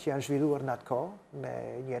 intervista që janë zhvilluar në atë kohë me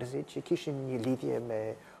njerëzit që kishin një lidhje me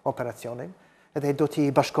operacionin, edhe do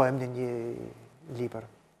t'i bashkojmë në një libër.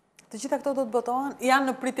 Të gjitha këto do të botohen? Janë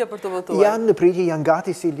në pritje për të botuar? Janë në pritje, janë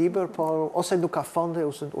gati si libër, por ose nuk ka fonde,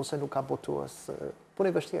 ose nuk ka botues. Punë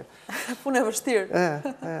e vështirë. Punë e vështirë.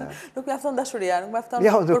 Nuk mjafton dashuria, nuk mjafton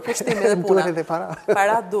përkushtimi dhe puna. Duhet edhe para.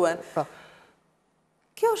 Parat duen.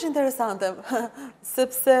 Kjo është interesante,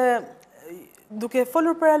 sepse duke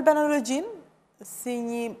folur për albanologjin, si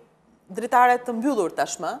një dritare të mbyllur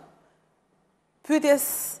tashmë, pyetjes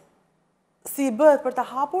si i bëhet për të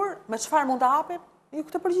hapur, me çfarë mund të hapim, ju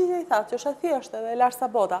këtë përgjigje i thatë, që është e thjeshtë edhe larg sa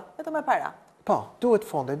bota, vetëm me para. Po, duhet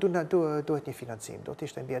fonde, duhet një financim, do të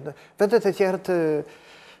ishte mirë. Vendet e tjera të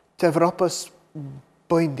Evropës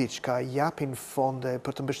bëjnë diçka, japin fonde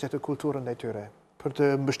për të mbështetur kulturën e tyre, për të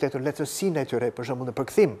mbështetur letërsinë e tyre, për shembull në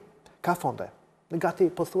përkthim, ka fonde. Në gati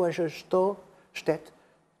pothuajse çdo shtet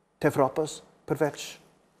të Evropës përveç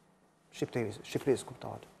Shqipërisë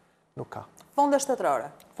kuptohet, nuk ka. Fonde shtetërore?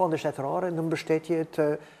 Fonde shtetërore në mbështetje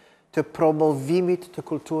të promovimit të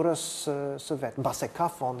kulturës së vetë. Mbase ka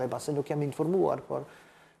fonde, mbase nuk jam informuar, por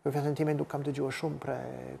për vetën time nuk kam dëgjuar shumë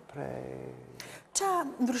Qa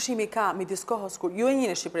ndryshimi ka midis kohës kur ju e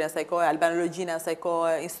njihni Shqipërinë asaj kohe, albanologjinë asaj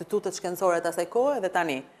kohe, institutet shkencore të asaj kohe dhe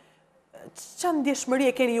tani? Qa ndjeshmëri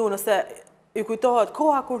e keni ju nëse ju kujtohet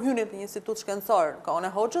koha kur hyni në një institut shkencor, kohën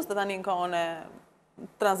e Hoxhës dhe tani në kohën e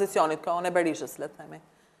tranzicionit, kohën e Berishës, le të themi?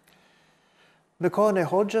 Në kohën e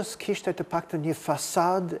Hoxhës kishte të paktën një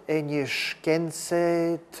fasad e një shkence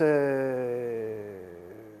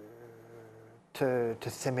të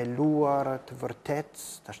themeluar, të vërtet,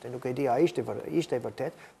 tashte nuk e di a ishte e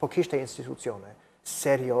vërtet, po kishte institucione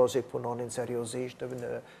serioze, punonin seriozisht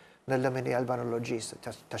në lëmin e albanologjisë.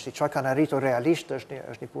 Tashti çfarë kanë arritur realisht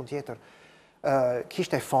është një punë tjetër.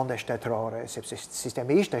 Kishte fonde shtetërore, sepse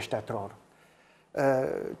sistemi ishte shtetëror.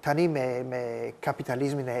 Tani me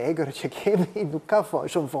kapitalizmin e egër që kemi, nuk ka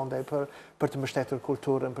shumë fonde për të mbështetur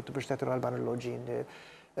kulturën, për të mbështetur albanologjinë.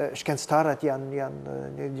 Shkencëtarët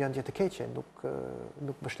janë të keqe, nuk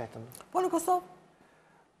mbështeten. Po në Kosovë?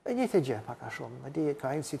 E njëjtë gjë pak a shumë.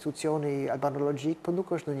 Ka institucioni albanologjik, por nuk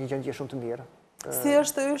është në një gjendje shumë të mirë. Si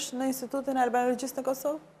është ysh në Institutin e Albanologjisë në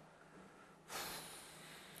Kosovë?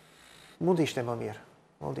 Mund ishte më mirë.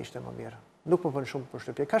 Nuk më bën shumë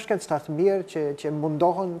përshtypje. Ka shkencëtar të mirë që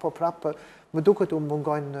mundohen, po prapë më duket u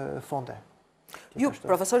mungojnë fonde. Ju,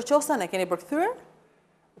 profesor Qosën, e keni përkthyer?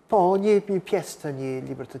 Po, një pjesë të një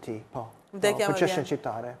libër të tij, po. Vdekja për çështjen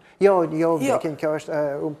shqiptare. Jo, vdekjen, kjo është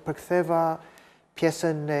u përktheva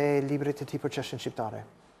pjesën e librit të tij për çështjen shqiptare.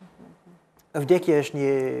 Vdekja është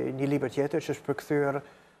një libër tjetër që është përkthyer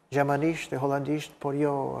gjermanisht e hollandisht, por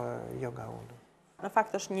jo nga unë. Në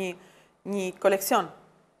fakt është një koleksion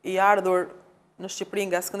i ardhur në Shqipëri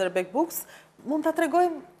nga Skënderbeg Books. Mund ta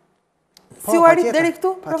tregojmë si u arrit deri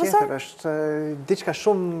këtu, profesor? Patjetër, është diçka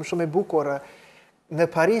shumë e bukur. Në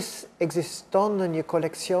Paris ekziston një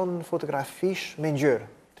koleksion fotografish me ngjyrë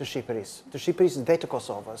të Shqipërisë dhe të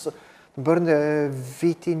Kosovës, bërë në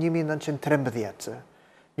vitin 1913.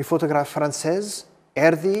 Një fotograf francez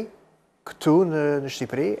erdhi këtu në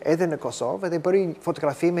Shqipëri, edhe në Kosovë, dhe bëri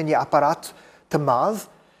fotografi me një aparat të madh,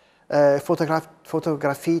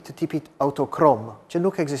 fotografi të tipit autokrom, që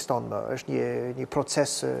nuk ekziston më, është një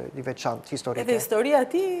proces i veçantë historike. Edhe historia e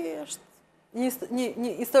tij është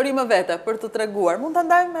një histori më vete për të treguar. Mund ta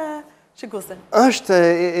ndajmë me shikuesin. Është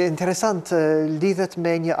interesant, lidhet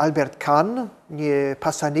me një Albert Kahn, një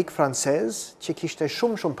pasanik francez që kishte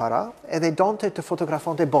shumë para, edhe donte të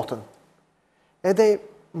fotografonte botën. Edhe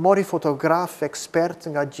mori fotograf ekspert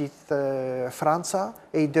nga gjithë Franca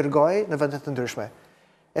e i dërgoi në vende të ndryshme.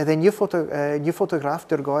 Edhe një fotograf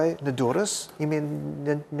dërgoi në Durrës, jemi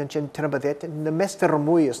në 1913, në mes të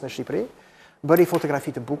rrëmujës në Shqipëri, bëri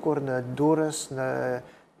fotografi të bukur në Durrës, në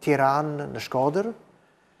Tiranë, në Shkodër.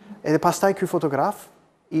 Edhe pastaj ky fotograf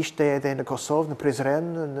ishte edhe në Kosovë, në Prizren,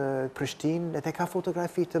 në Prishtinë, edhe ka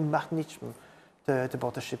fotografi të mahnitshme të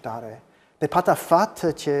botës shqiptare. Dhe pata fat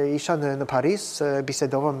që isha në Paris,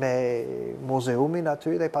 bisedova me muzeumin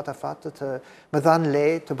aty dhe pata fat të më dhanë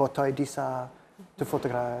leje të botoj disa të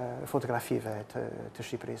fotografive të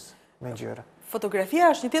Shqipërisë me ngjyrë. Fotografia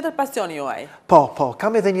është një tjetër pasion juaj? Po,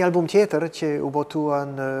 kam edhe një album tjetër që u botua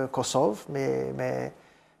në Kosovë me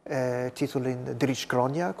titullin Dritare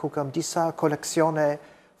Xhunga, ku kam disa koleksione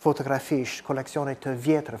fotografish, koleksione të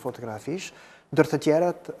vjetra fotografish. Ndër të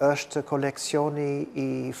tjerat është koleksioni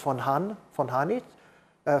i Fonhanit.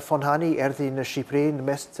 Fonhani erdhi në Shqipëri në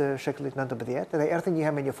mes të shekullit 19 dhe erdhi një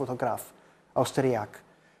herë me një fotograf austriak.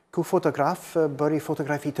 Ku fotograf bëri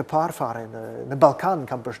fotografi të parë fare në Ballkan,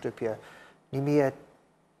 kam përshtypje,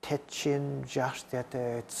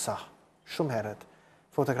 1860 sa, shumë herët.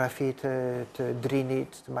 Fotografi të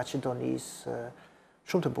Drinit, të Maqedonisë,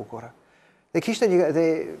 shumë të bukur. Dhe kishte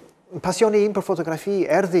dhe pasioni im për fotografi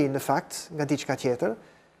erdhi në fakt nga diçka tjetër.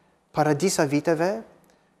 Para disa viteve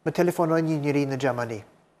më telefonoi një njeri në Gjermani.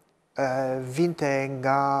 Vinte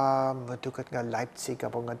më duket nga Leipzig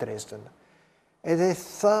apo nga Dresden. Edhe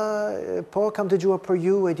tha, po kam dëgjuar për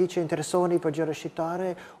ju, e di që interesoni për gjëra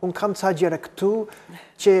shqiptare, unë kam ca gjëra këtu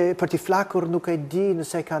që për t'i flakur nuk e di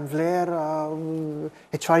nëse kanë vlerë,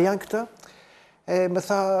 e çfarë janë këta? Më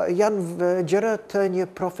tha, janë gjëra të një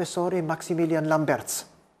profesori Maximilian Lamberts,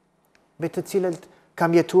 me të cilët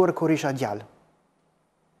kam jetuar kur isha djalë.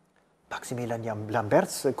 Maximilian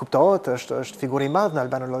Lamberts, kuptohet, është figurë i madh në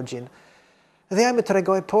albanologjinë. Dhe ai më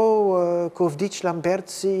tregoi, po, kur vdiq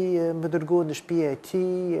Lambertsi, më dërguan në shtëpi e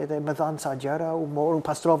tij, edhe më dhanë ca gjëra, u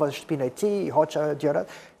pastrova shtëpinë e tij, hoqa gjërat.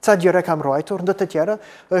 Ca gjëra kam ruajtur, ndër të tjera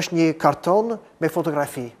është një karton me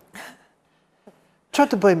fotografi. Çfarë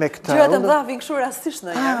të bëj me këtë? Gjërat e mdha vin kështu rastisht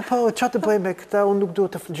ndonjëherë. Po, çfarë të bëj me këtë? Unë nuk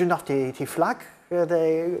duhet të gjynaf ti flak, edhe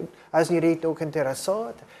asnjëri nuk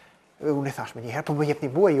interesohet. Unë i thash më një herë, po më jepni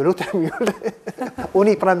mua, ju lutem.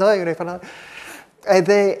 Unë i pranoj.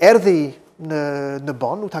 Edhe erdhi në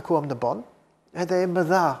Bonn, u takuam në Bonn, edhe më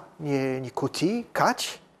dha një kuti,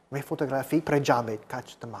 kaq, me fotografi prej xhamit,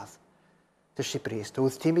 kaq të madh, të Shqipërisë, të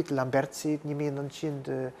udhëtimit Lambertsi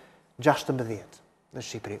 1916 në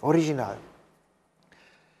Shqipëri, original.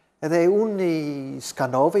 Edhe unë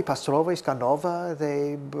i pastrova, dhe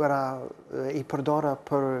i përdora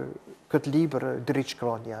për këtë libër Dritare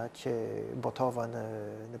Xhunga që botova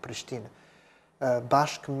në Prishtinë.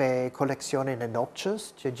 Bashkë me koleksionin e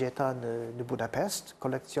Nopçës, që gjeta në Budapest,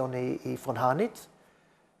 koleksioni i Fonhanit,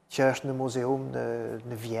 që është në muzeum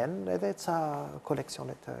në Vjenë, edhe ca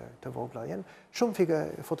koleksionet të vogla. Janë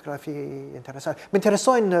shumë fotografi interesante. Më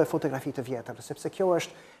interesojnë fotografi të vjetra, sepse kjo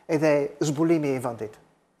është edhe zbulimi i vendit.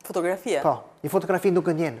 Fotografia? Po, një fotografi nuk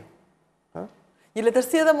gënjen. Një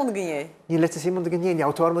letërsi edhe mund të gënjej? Një letërsi mund të gënjej, një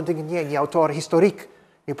autor mund të gënjej, një autor historik.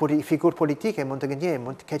 Një figur politike mund të gënjej,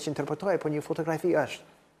 mund të keq interpretohet, por një fotografi është.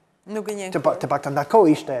 Nuk gënjen. Të pak të ndako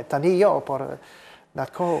ishte, tani jo, por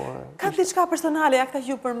ndako... Ka diçka personale, ja këta që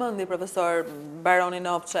ju përmendi, profesor Baroni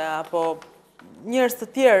Nopçe, apo njerëz të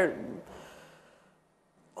tjerë,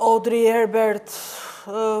 Audrey Herbert,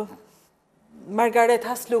 Margaret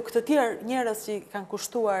Hasluk, të tjerë njerëz që kanë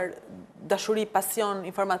kushtuar dashuri, pasion,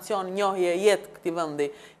 informacion, njohje, jetë këtij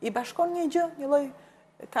vendi, i bashkon një gjë, një lloj,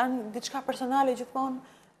 kanë diçka personale gjithmonë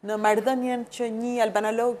në marrëdhënien që një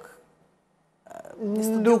albanolog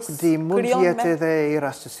nuk di, mund të jetë edhe i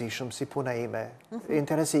rastësishëm si puna ime.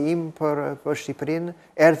 Interesi im për Shqipërinë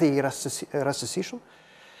erdhi i rastësishëm,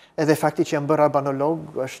 edhe fakti që jam bërë albanolog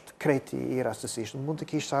është krejt i rastësishëm. Mund të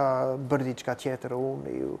kisha bërë diçka tjetër unë.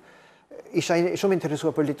 Isha shumë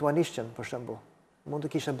interesuar për lituanishten, për shembull. Mund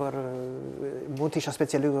të isha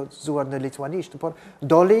specializuar në lituanisht, por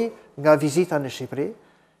doli nga vizita në Shqipëri,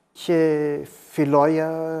 që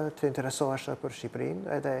filloja të interesohesha për Shqipërinë,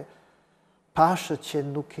 edhe pashë që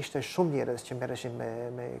nuk ishte shumë njerëz që merreshin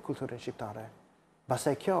me kulturën shqiptare.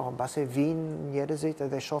 Mbase kjo, mbase vinë njerëzit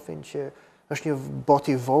edhe shohin që është një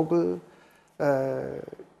botë i vogël,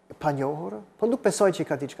 pa njohur, po nuk besoj që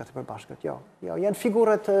ka diçka të përbashkët, jo. Janë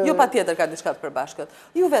figurat... Jo patjetër ka diçka të përbashkët.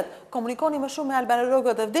 Ju vetë, komunikoni më shumë me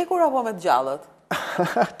albanologët e vdekur apo me të gjallët?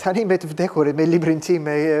 Tani me të vdekurit, me librin tim,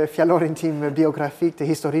 me fjalorin tim biografik të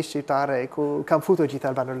historisë shqiptare, ku kam futur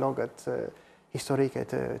gjithë albanologët historike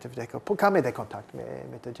të vdekur. Po kam edhe kontakt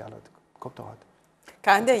me të gjallët, kuptohet.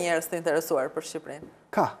 Ka ende njerëz të interesuar për Shqipërinë?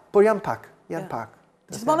 Ka, por janë pak.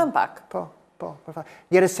 Gjithmonë pak? Po.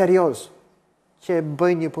 Njerëz serioz, që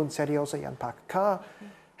bëjnë një punë serioze janë pak. Ka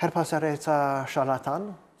her pas here ca sharlatan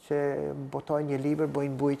që botojnë një libër,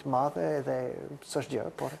 bëjnë bujt madhe dhe s'është gjë.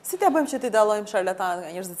 Por... Si t'ja bëjmë që t'i dallojmë sharlatan nga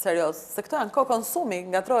njerëzit serioz? Se këto janë konsumi,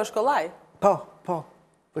 ngatrohesh kollaj. Po,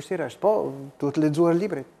 vështirë është. Po, duhet lexuar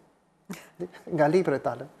librit. Nga libret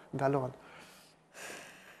tale, ndalohen.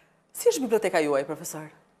 Si është biblioteka juaj, profesor?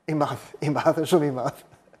 I madh, shumë i madh.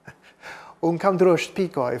 Unë kam ndruar shtëpi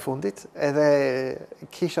koha e fundit, edhe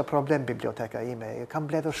kisha problem biblioteka ime. Kam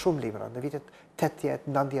mbledhur shumë libra, në vitet 80,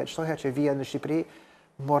 90, çdo herë që vija në Shqipëri,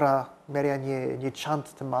 merja një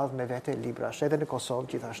çantë të madh me vete librash, edhe në Kosovë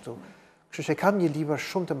gjithashtu. Kështu që kam një libër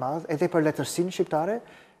shumë të madh, edhe për letërsinë shqiptare,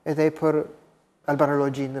 edhe për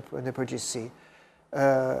albanologjinë në përgjithësi.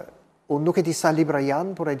 Unë nuk e di sa libra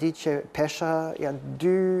janë, por e di që pesha janë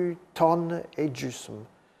 2 tonë e gjysmë.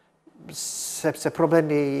 Sepse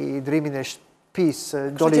problemi i drimin e shtëpisë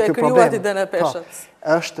doli ky problem.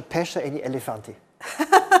 Është pesha e një elefanti.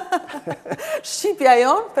 Shqipja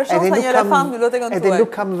jonë, pesha sa një elefant në bibliotekën tuaj. Edhe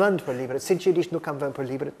nuk kam vend për libret, sinqerisht nuk kam vend për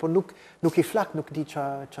libret, por nuk i flak, nuk di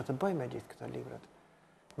ç'a të bëj me gjithë këto librat.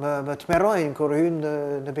 Më tmerojnë kur hynë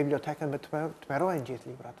në bibliotekën, më tmerojnë gjithë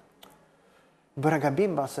librat. Bëra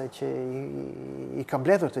gabim base që i kam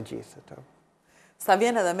mbledhur të gjithë. Sa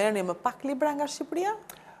vjen edhe merrni më pak libra nga Shqipëria?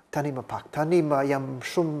 Tani më pak. Tani jam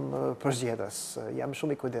shumë përzgjedhës, jam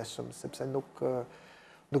shumë i kujdesshëm, sepse nuk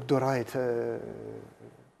duroj të...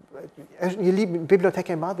 Një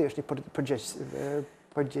biblioteke e madhe është një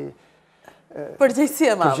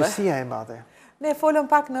përgjegjësia e madhe. Ne folëm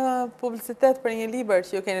pak në publicitet për një libër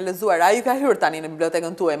që ju keni lexuar. A ju ka hyrë tani në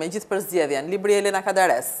bibliotekën tuaj me gjithë përzgjedhjen, libri Elena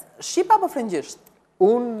Kadares. Shqip apo frëngjisht?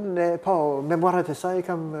 Unë, po, memoarat e saj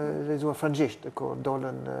kam lexuar frëngjisht, kur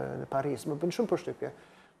dolën në Paris. Më bën shumë përshtypje.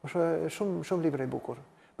 Shumë libra i bukur.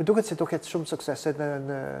 Më duket se do ketë shumë sukses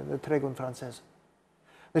në tregun francez.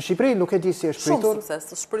 Në Shqipëri nuk e di si është shpritur. Shumë sukses,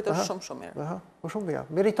 shpritur shumë mirë. Shumë ja,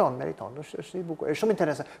 meriton, është i bukur, është shumë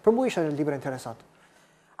interesant. Për mua ishte një libër interesant.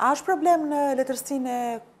 A është problem në letërsinë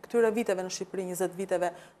e këtyre viteve në Shqipëri, 20 viteve,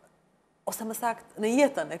 ose më saktë në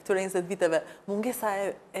jetën e këtyre 20 viteve, mungesa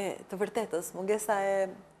e të vërtetës, mungesa e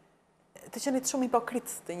të qenit shumë hipokrit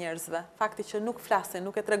të njerëzve, fakti që nuk flasin,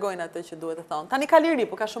 nuk e tregojnë atë që duhet të thonë. Tani ka liri,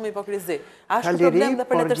 po ka shumë hipokrizi. A është problem dhe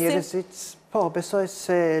për letërsinë? Po, besoj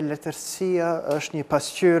se letërsia është një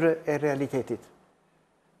pasqyrë e realitetit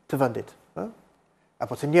të vendit,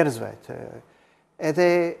 apo të njerëzve. Edhe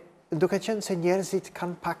duke qenë se njerëzit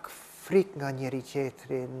kanë pak frikë nga njëri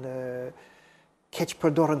tjetrin, keq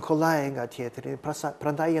përdorën kollaj nga tjetrin,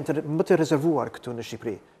 prandaj janë më të rezervuar këtu në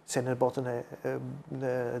Shqipëri se në botën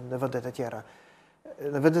në vendet e tjera.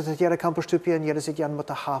 Në vendet e tjera kam përshtypjen njerëzit janë më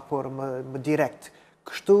të hapur, më direkt.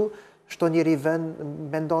 Kështu, çdo njeri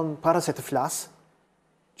mendon para se të flas,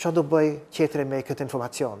 çfarë do bëj tjetri me këtë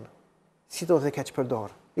informacion? Si do të keq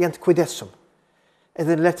përdor? Janë të kujdesshëm.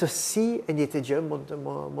 Edhe në letërsi e njëjtë gjë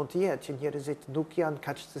mund të jetë që njerëzit nuk janë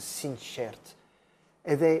kaq të sinqert.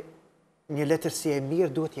 Edhe një letërsi e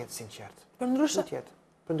mirë duhet të jetë sinqert. Përndryshe?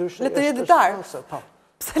 Letërsi ditar?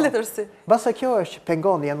 Pse letërsi? Basa kjo është që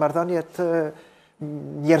pengon, janë marrëdhëniet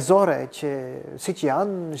njerëzore që si që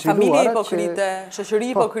janë zhvilluara. Familje hipokrite, shoqëri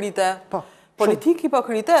hipokrite, politik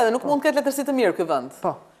hipokrite, edhe nuk mund të ketë letërsi të mirë ky vend.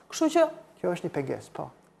 Kështu që kjo është një pengesë, po.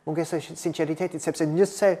 Mungesa e sinqeritetit, sepse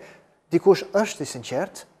nëse dikush është i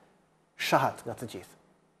sinqert, shahat nga të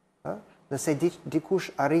gjithë. Nëse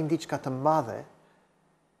dikush arrin diçka të madhe,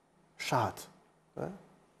 shahat.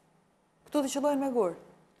 Këtu të qëllojnë me gur.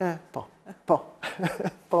 Po.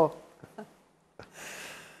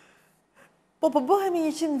 Po bëhemi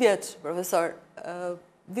 100 vjeç, profesor.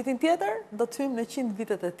 Vitin tjetër do të hymë në 100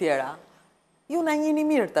 vitet e tjera. Ju na njihni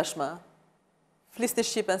mirë tashmë. Flisni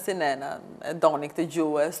shqipen si ne, e doni këtë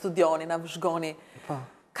gjuhë, e studioni, na vëzhgoni.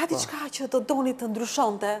 Ka diçka që do doni të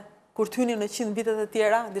ndryshonte kur të hyni në 100 vitet e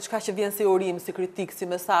tjera? Diçka që vjen si urim, si kritik, si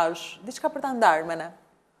mesazh, diçka për ta ndarë me ne?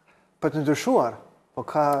 Për të ndryshuar? Po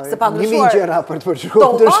ka 1000 gjëra për të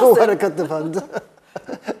ndryshuar në këtë vend.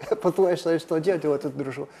 Po thua se çdo gjë duhet të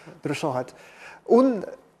ndryshohet. Unë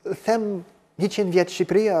them 100 vjet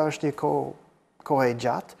Shqipëria është një kohë e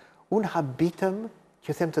gjatë. Unë habitem,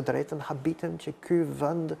 që them të drejtën, habitem që ky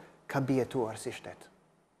vend ka bjetuar si shtet.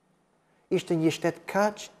 Ishte një shtet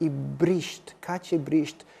kaq i brisht,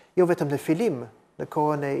 jo vetëm në fillim, në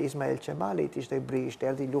kohën e Ismail Qemalit ishte i brisht,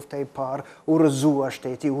 erdhi lufta e parë, u rrëzua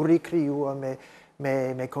shteti, u rikrijua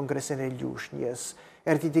me Kongresin e Lushnjës,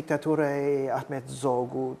 erdhi diktatura e Ahmet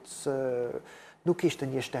Zogut, nuk ishte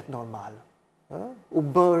një shtet normal. U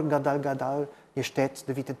bërë ngadalë një shtet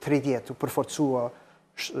në vitet 30, u përforcua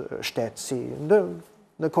shtet si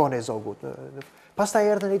në kohën e Zogut. Pastaj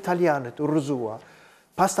erdhën italianët, u rrëzua.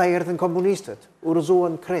 Pastaj erdhën komunistët,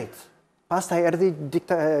 urëzuan krejt. Pastaj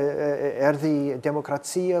erdhi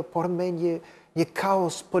demokracia, por me një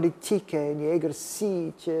kaos politike, një egërsi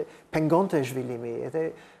që pengonte zhvillimi. Edhe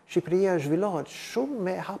Shqipëria zhvillohet shumë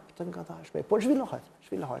me hap të ngadalshme, por zhvillohet.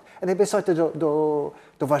 Edhe besoj të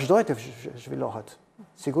do vazhdoj të zhvillohet,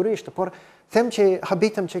 sigurisht, por them që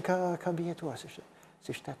habitem që ka mbijetuar si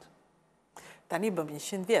shtet. Tani bëm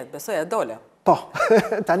 100 vjet, besoj e dole. Po,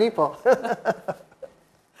 tani po.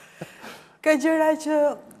 Ka gjëra që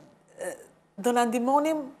do na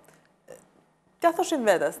ndihmonim t'ja thoshim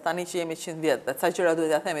vetes, tani që jemi 100 vjet, dhe ca gjëra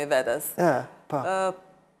duhet ja themi vetes. Po.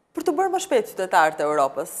 Për të bërë më shpejt qytetar të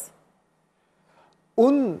Europës.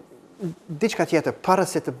 Unë diçka tjetër, para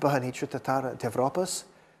se të bëhen i qytetar të Evropës,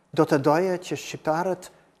 do të doja që shqiptarët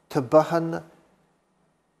të bëhen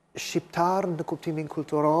shqiptar në kuptimin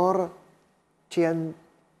kulturor që janë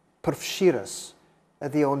përfshirës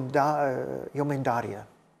edhe jo me ndarje.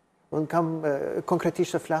 Unë kam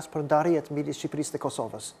konkretisht të flasë për ndarjet midis Shqipërisë dhe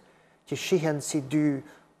Kosovës, që shihen si dy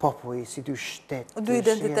popuj, si dy shtetë. Dy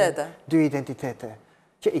identitete. Dy identitete.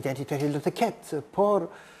 Që identiteti do të ketë, por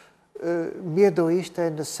mirë do ishte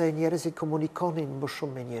nëse njerëzit komunikonin më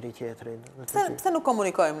shumë me njëri tjetrin. Pse nuk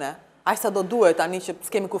komunikojmë ne? Aq sa do duhet tani që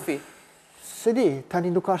s'kemi kufi? Se di,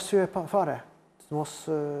 tani nuk ka arsye fare.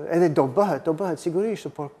 Edhe do bëhet sigurisht,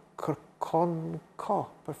 por kërkon kohë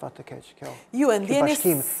për fat të keq kjo. Ju e ndjeni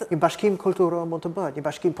një bashkim kulturor mund të bëhet, një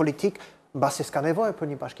bashkim politik, mbasi s'ka nevojë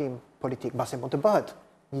për një bashkim politik, mbasi mund të bëhet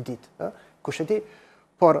një ditë, kush e di,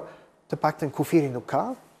 por të paktën kufiri nuk ka,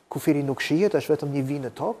 kufiri nuk shihet, është vetëm një vinë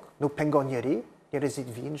në tokë, nuk pengon njerëzit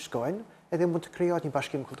vinë, shkojnë, edhe mund të krijohet një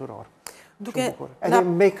bashkim kulturor. Edhe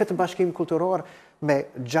me këtë bashkim kulturor, me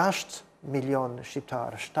 6 milion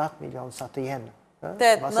shqiptarë, 7 milion sa të jenë,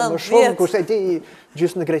 masa më shumë, kurse ti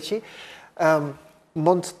gjysmë në Greqi,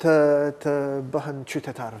 mund të bëhen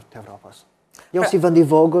qytetarë të Evropës. Jo si vend i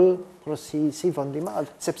vogël, por si vend i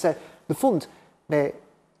madh, sepse në fund me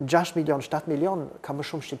 6 milion, 7 milion, ka më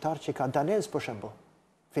shumë shqiptarë që ka danez, për shembull,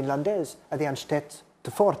 finlandez, edhe janë shtet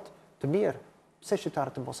të fort, të mirë. Pse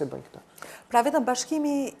shqiptarët të mos e bëjnë këtë? Pra vetëm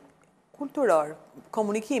bashkimi kulturor,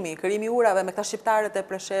 komunikimi, krijimi urave me këta shqiptarët e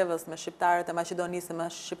Preshevës, me shqiptarët e Maqedonisë, me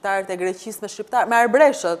shqiptarët e Greqisë, me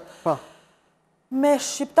arbreshet, me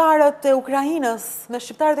shqiptarët e Ukrainës, me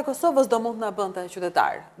shqiptarët e Kosovës do mund të na bënte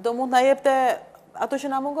qytetar. Do mund të na jepte ato që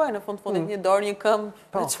na mungojnë në fundit, një dorë, një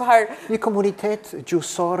këmbë, çfarë. Një komunitet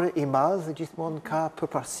gjuhësor i madh gjithmonë ka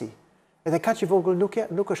përparësi. Edhe kaq i vogël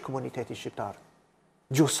nuk është komuniteti shqiptar.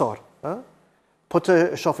 Gjuhësor, po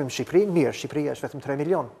të shohim Shqipërinë, mirë, Shqipëria është vetëm 3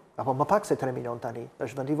 milion, apo më pak se 3 milion tani,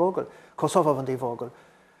 është vend i vogël. Kosova vend i vogël.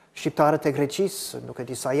 Shqiptarët e Greqisë, nuk e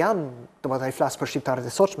di sa janë, domethënë flas për shqiptarët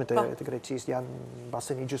e sotshme të Greqisë, janë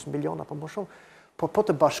mbase 1,5 milion apo më shumë. Po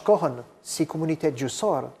të bashkohen si komunitet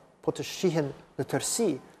gjuhësor, po të shihen në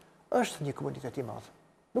tërësi, është një komunitet i madh.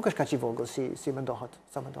 Nuk është kaq i vogël si mendohet,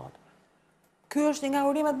 sa mendohet. Ky është një nga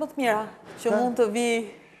urimet më të mira që mund të vi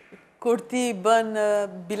kur ti bën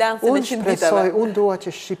bilancin e 100 viteve. Unë dua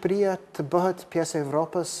që Shqipëria të bëhet pjesë e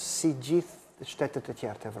Evropës si gjithë shtetet e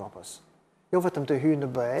tjera të Evropës. Jo vetëm të hyjë në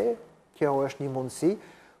BE, kjo është një mundësi,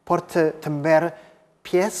 por të marrë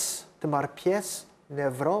pjesë në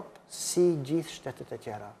Evropë si gjithë shtetet e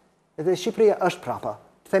tjera. Edhe Shqipëria është prapa.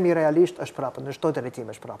 Themi realisht është prapa, në çdo drejtim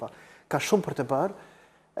është prapa. Ka shumë për të bërë,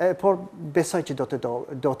 por besoj që do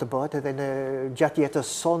të bëhet edhe në gjatë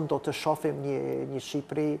jetës son do të shohim një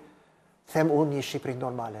Shqipëri, them unë, një Shqipëri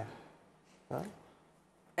normale.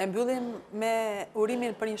 E mbyllim me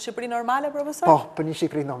urimin për një Shqipëri normale, profesor? Po, për një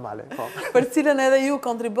Shqipëri normale, po. Për cilën edhe ju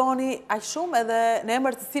kontriboni aq shumë edhe në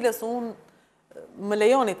emër të cilës unë më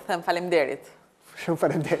lejoni të them faleminderit. Shumë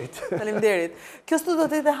faleminderit. Faleminderit. Kjo studio do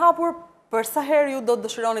të jetë hapur për sa herë ju do të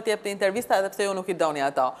dëshironi të jepni intervista edhe pse ju nuk i doni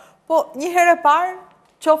ato. Po, një herë e parë,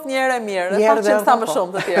 qof një herë e mirë, dhe fakt që sa më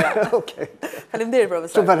shumë të tjera. Okej. Faleminderit,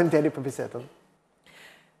 profesor. Shumë faleminderit për bisedën.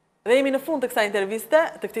 Dhe jemi në fund të kësaj interviste,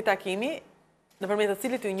 të këtij takimi, nëpërmjet të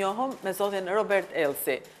cilit ju njohëm me zotin Robert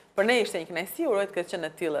Elsie. Për ne ishte një kënaqësi, uroj të ketë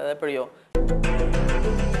qenë e tillë edhe për ju.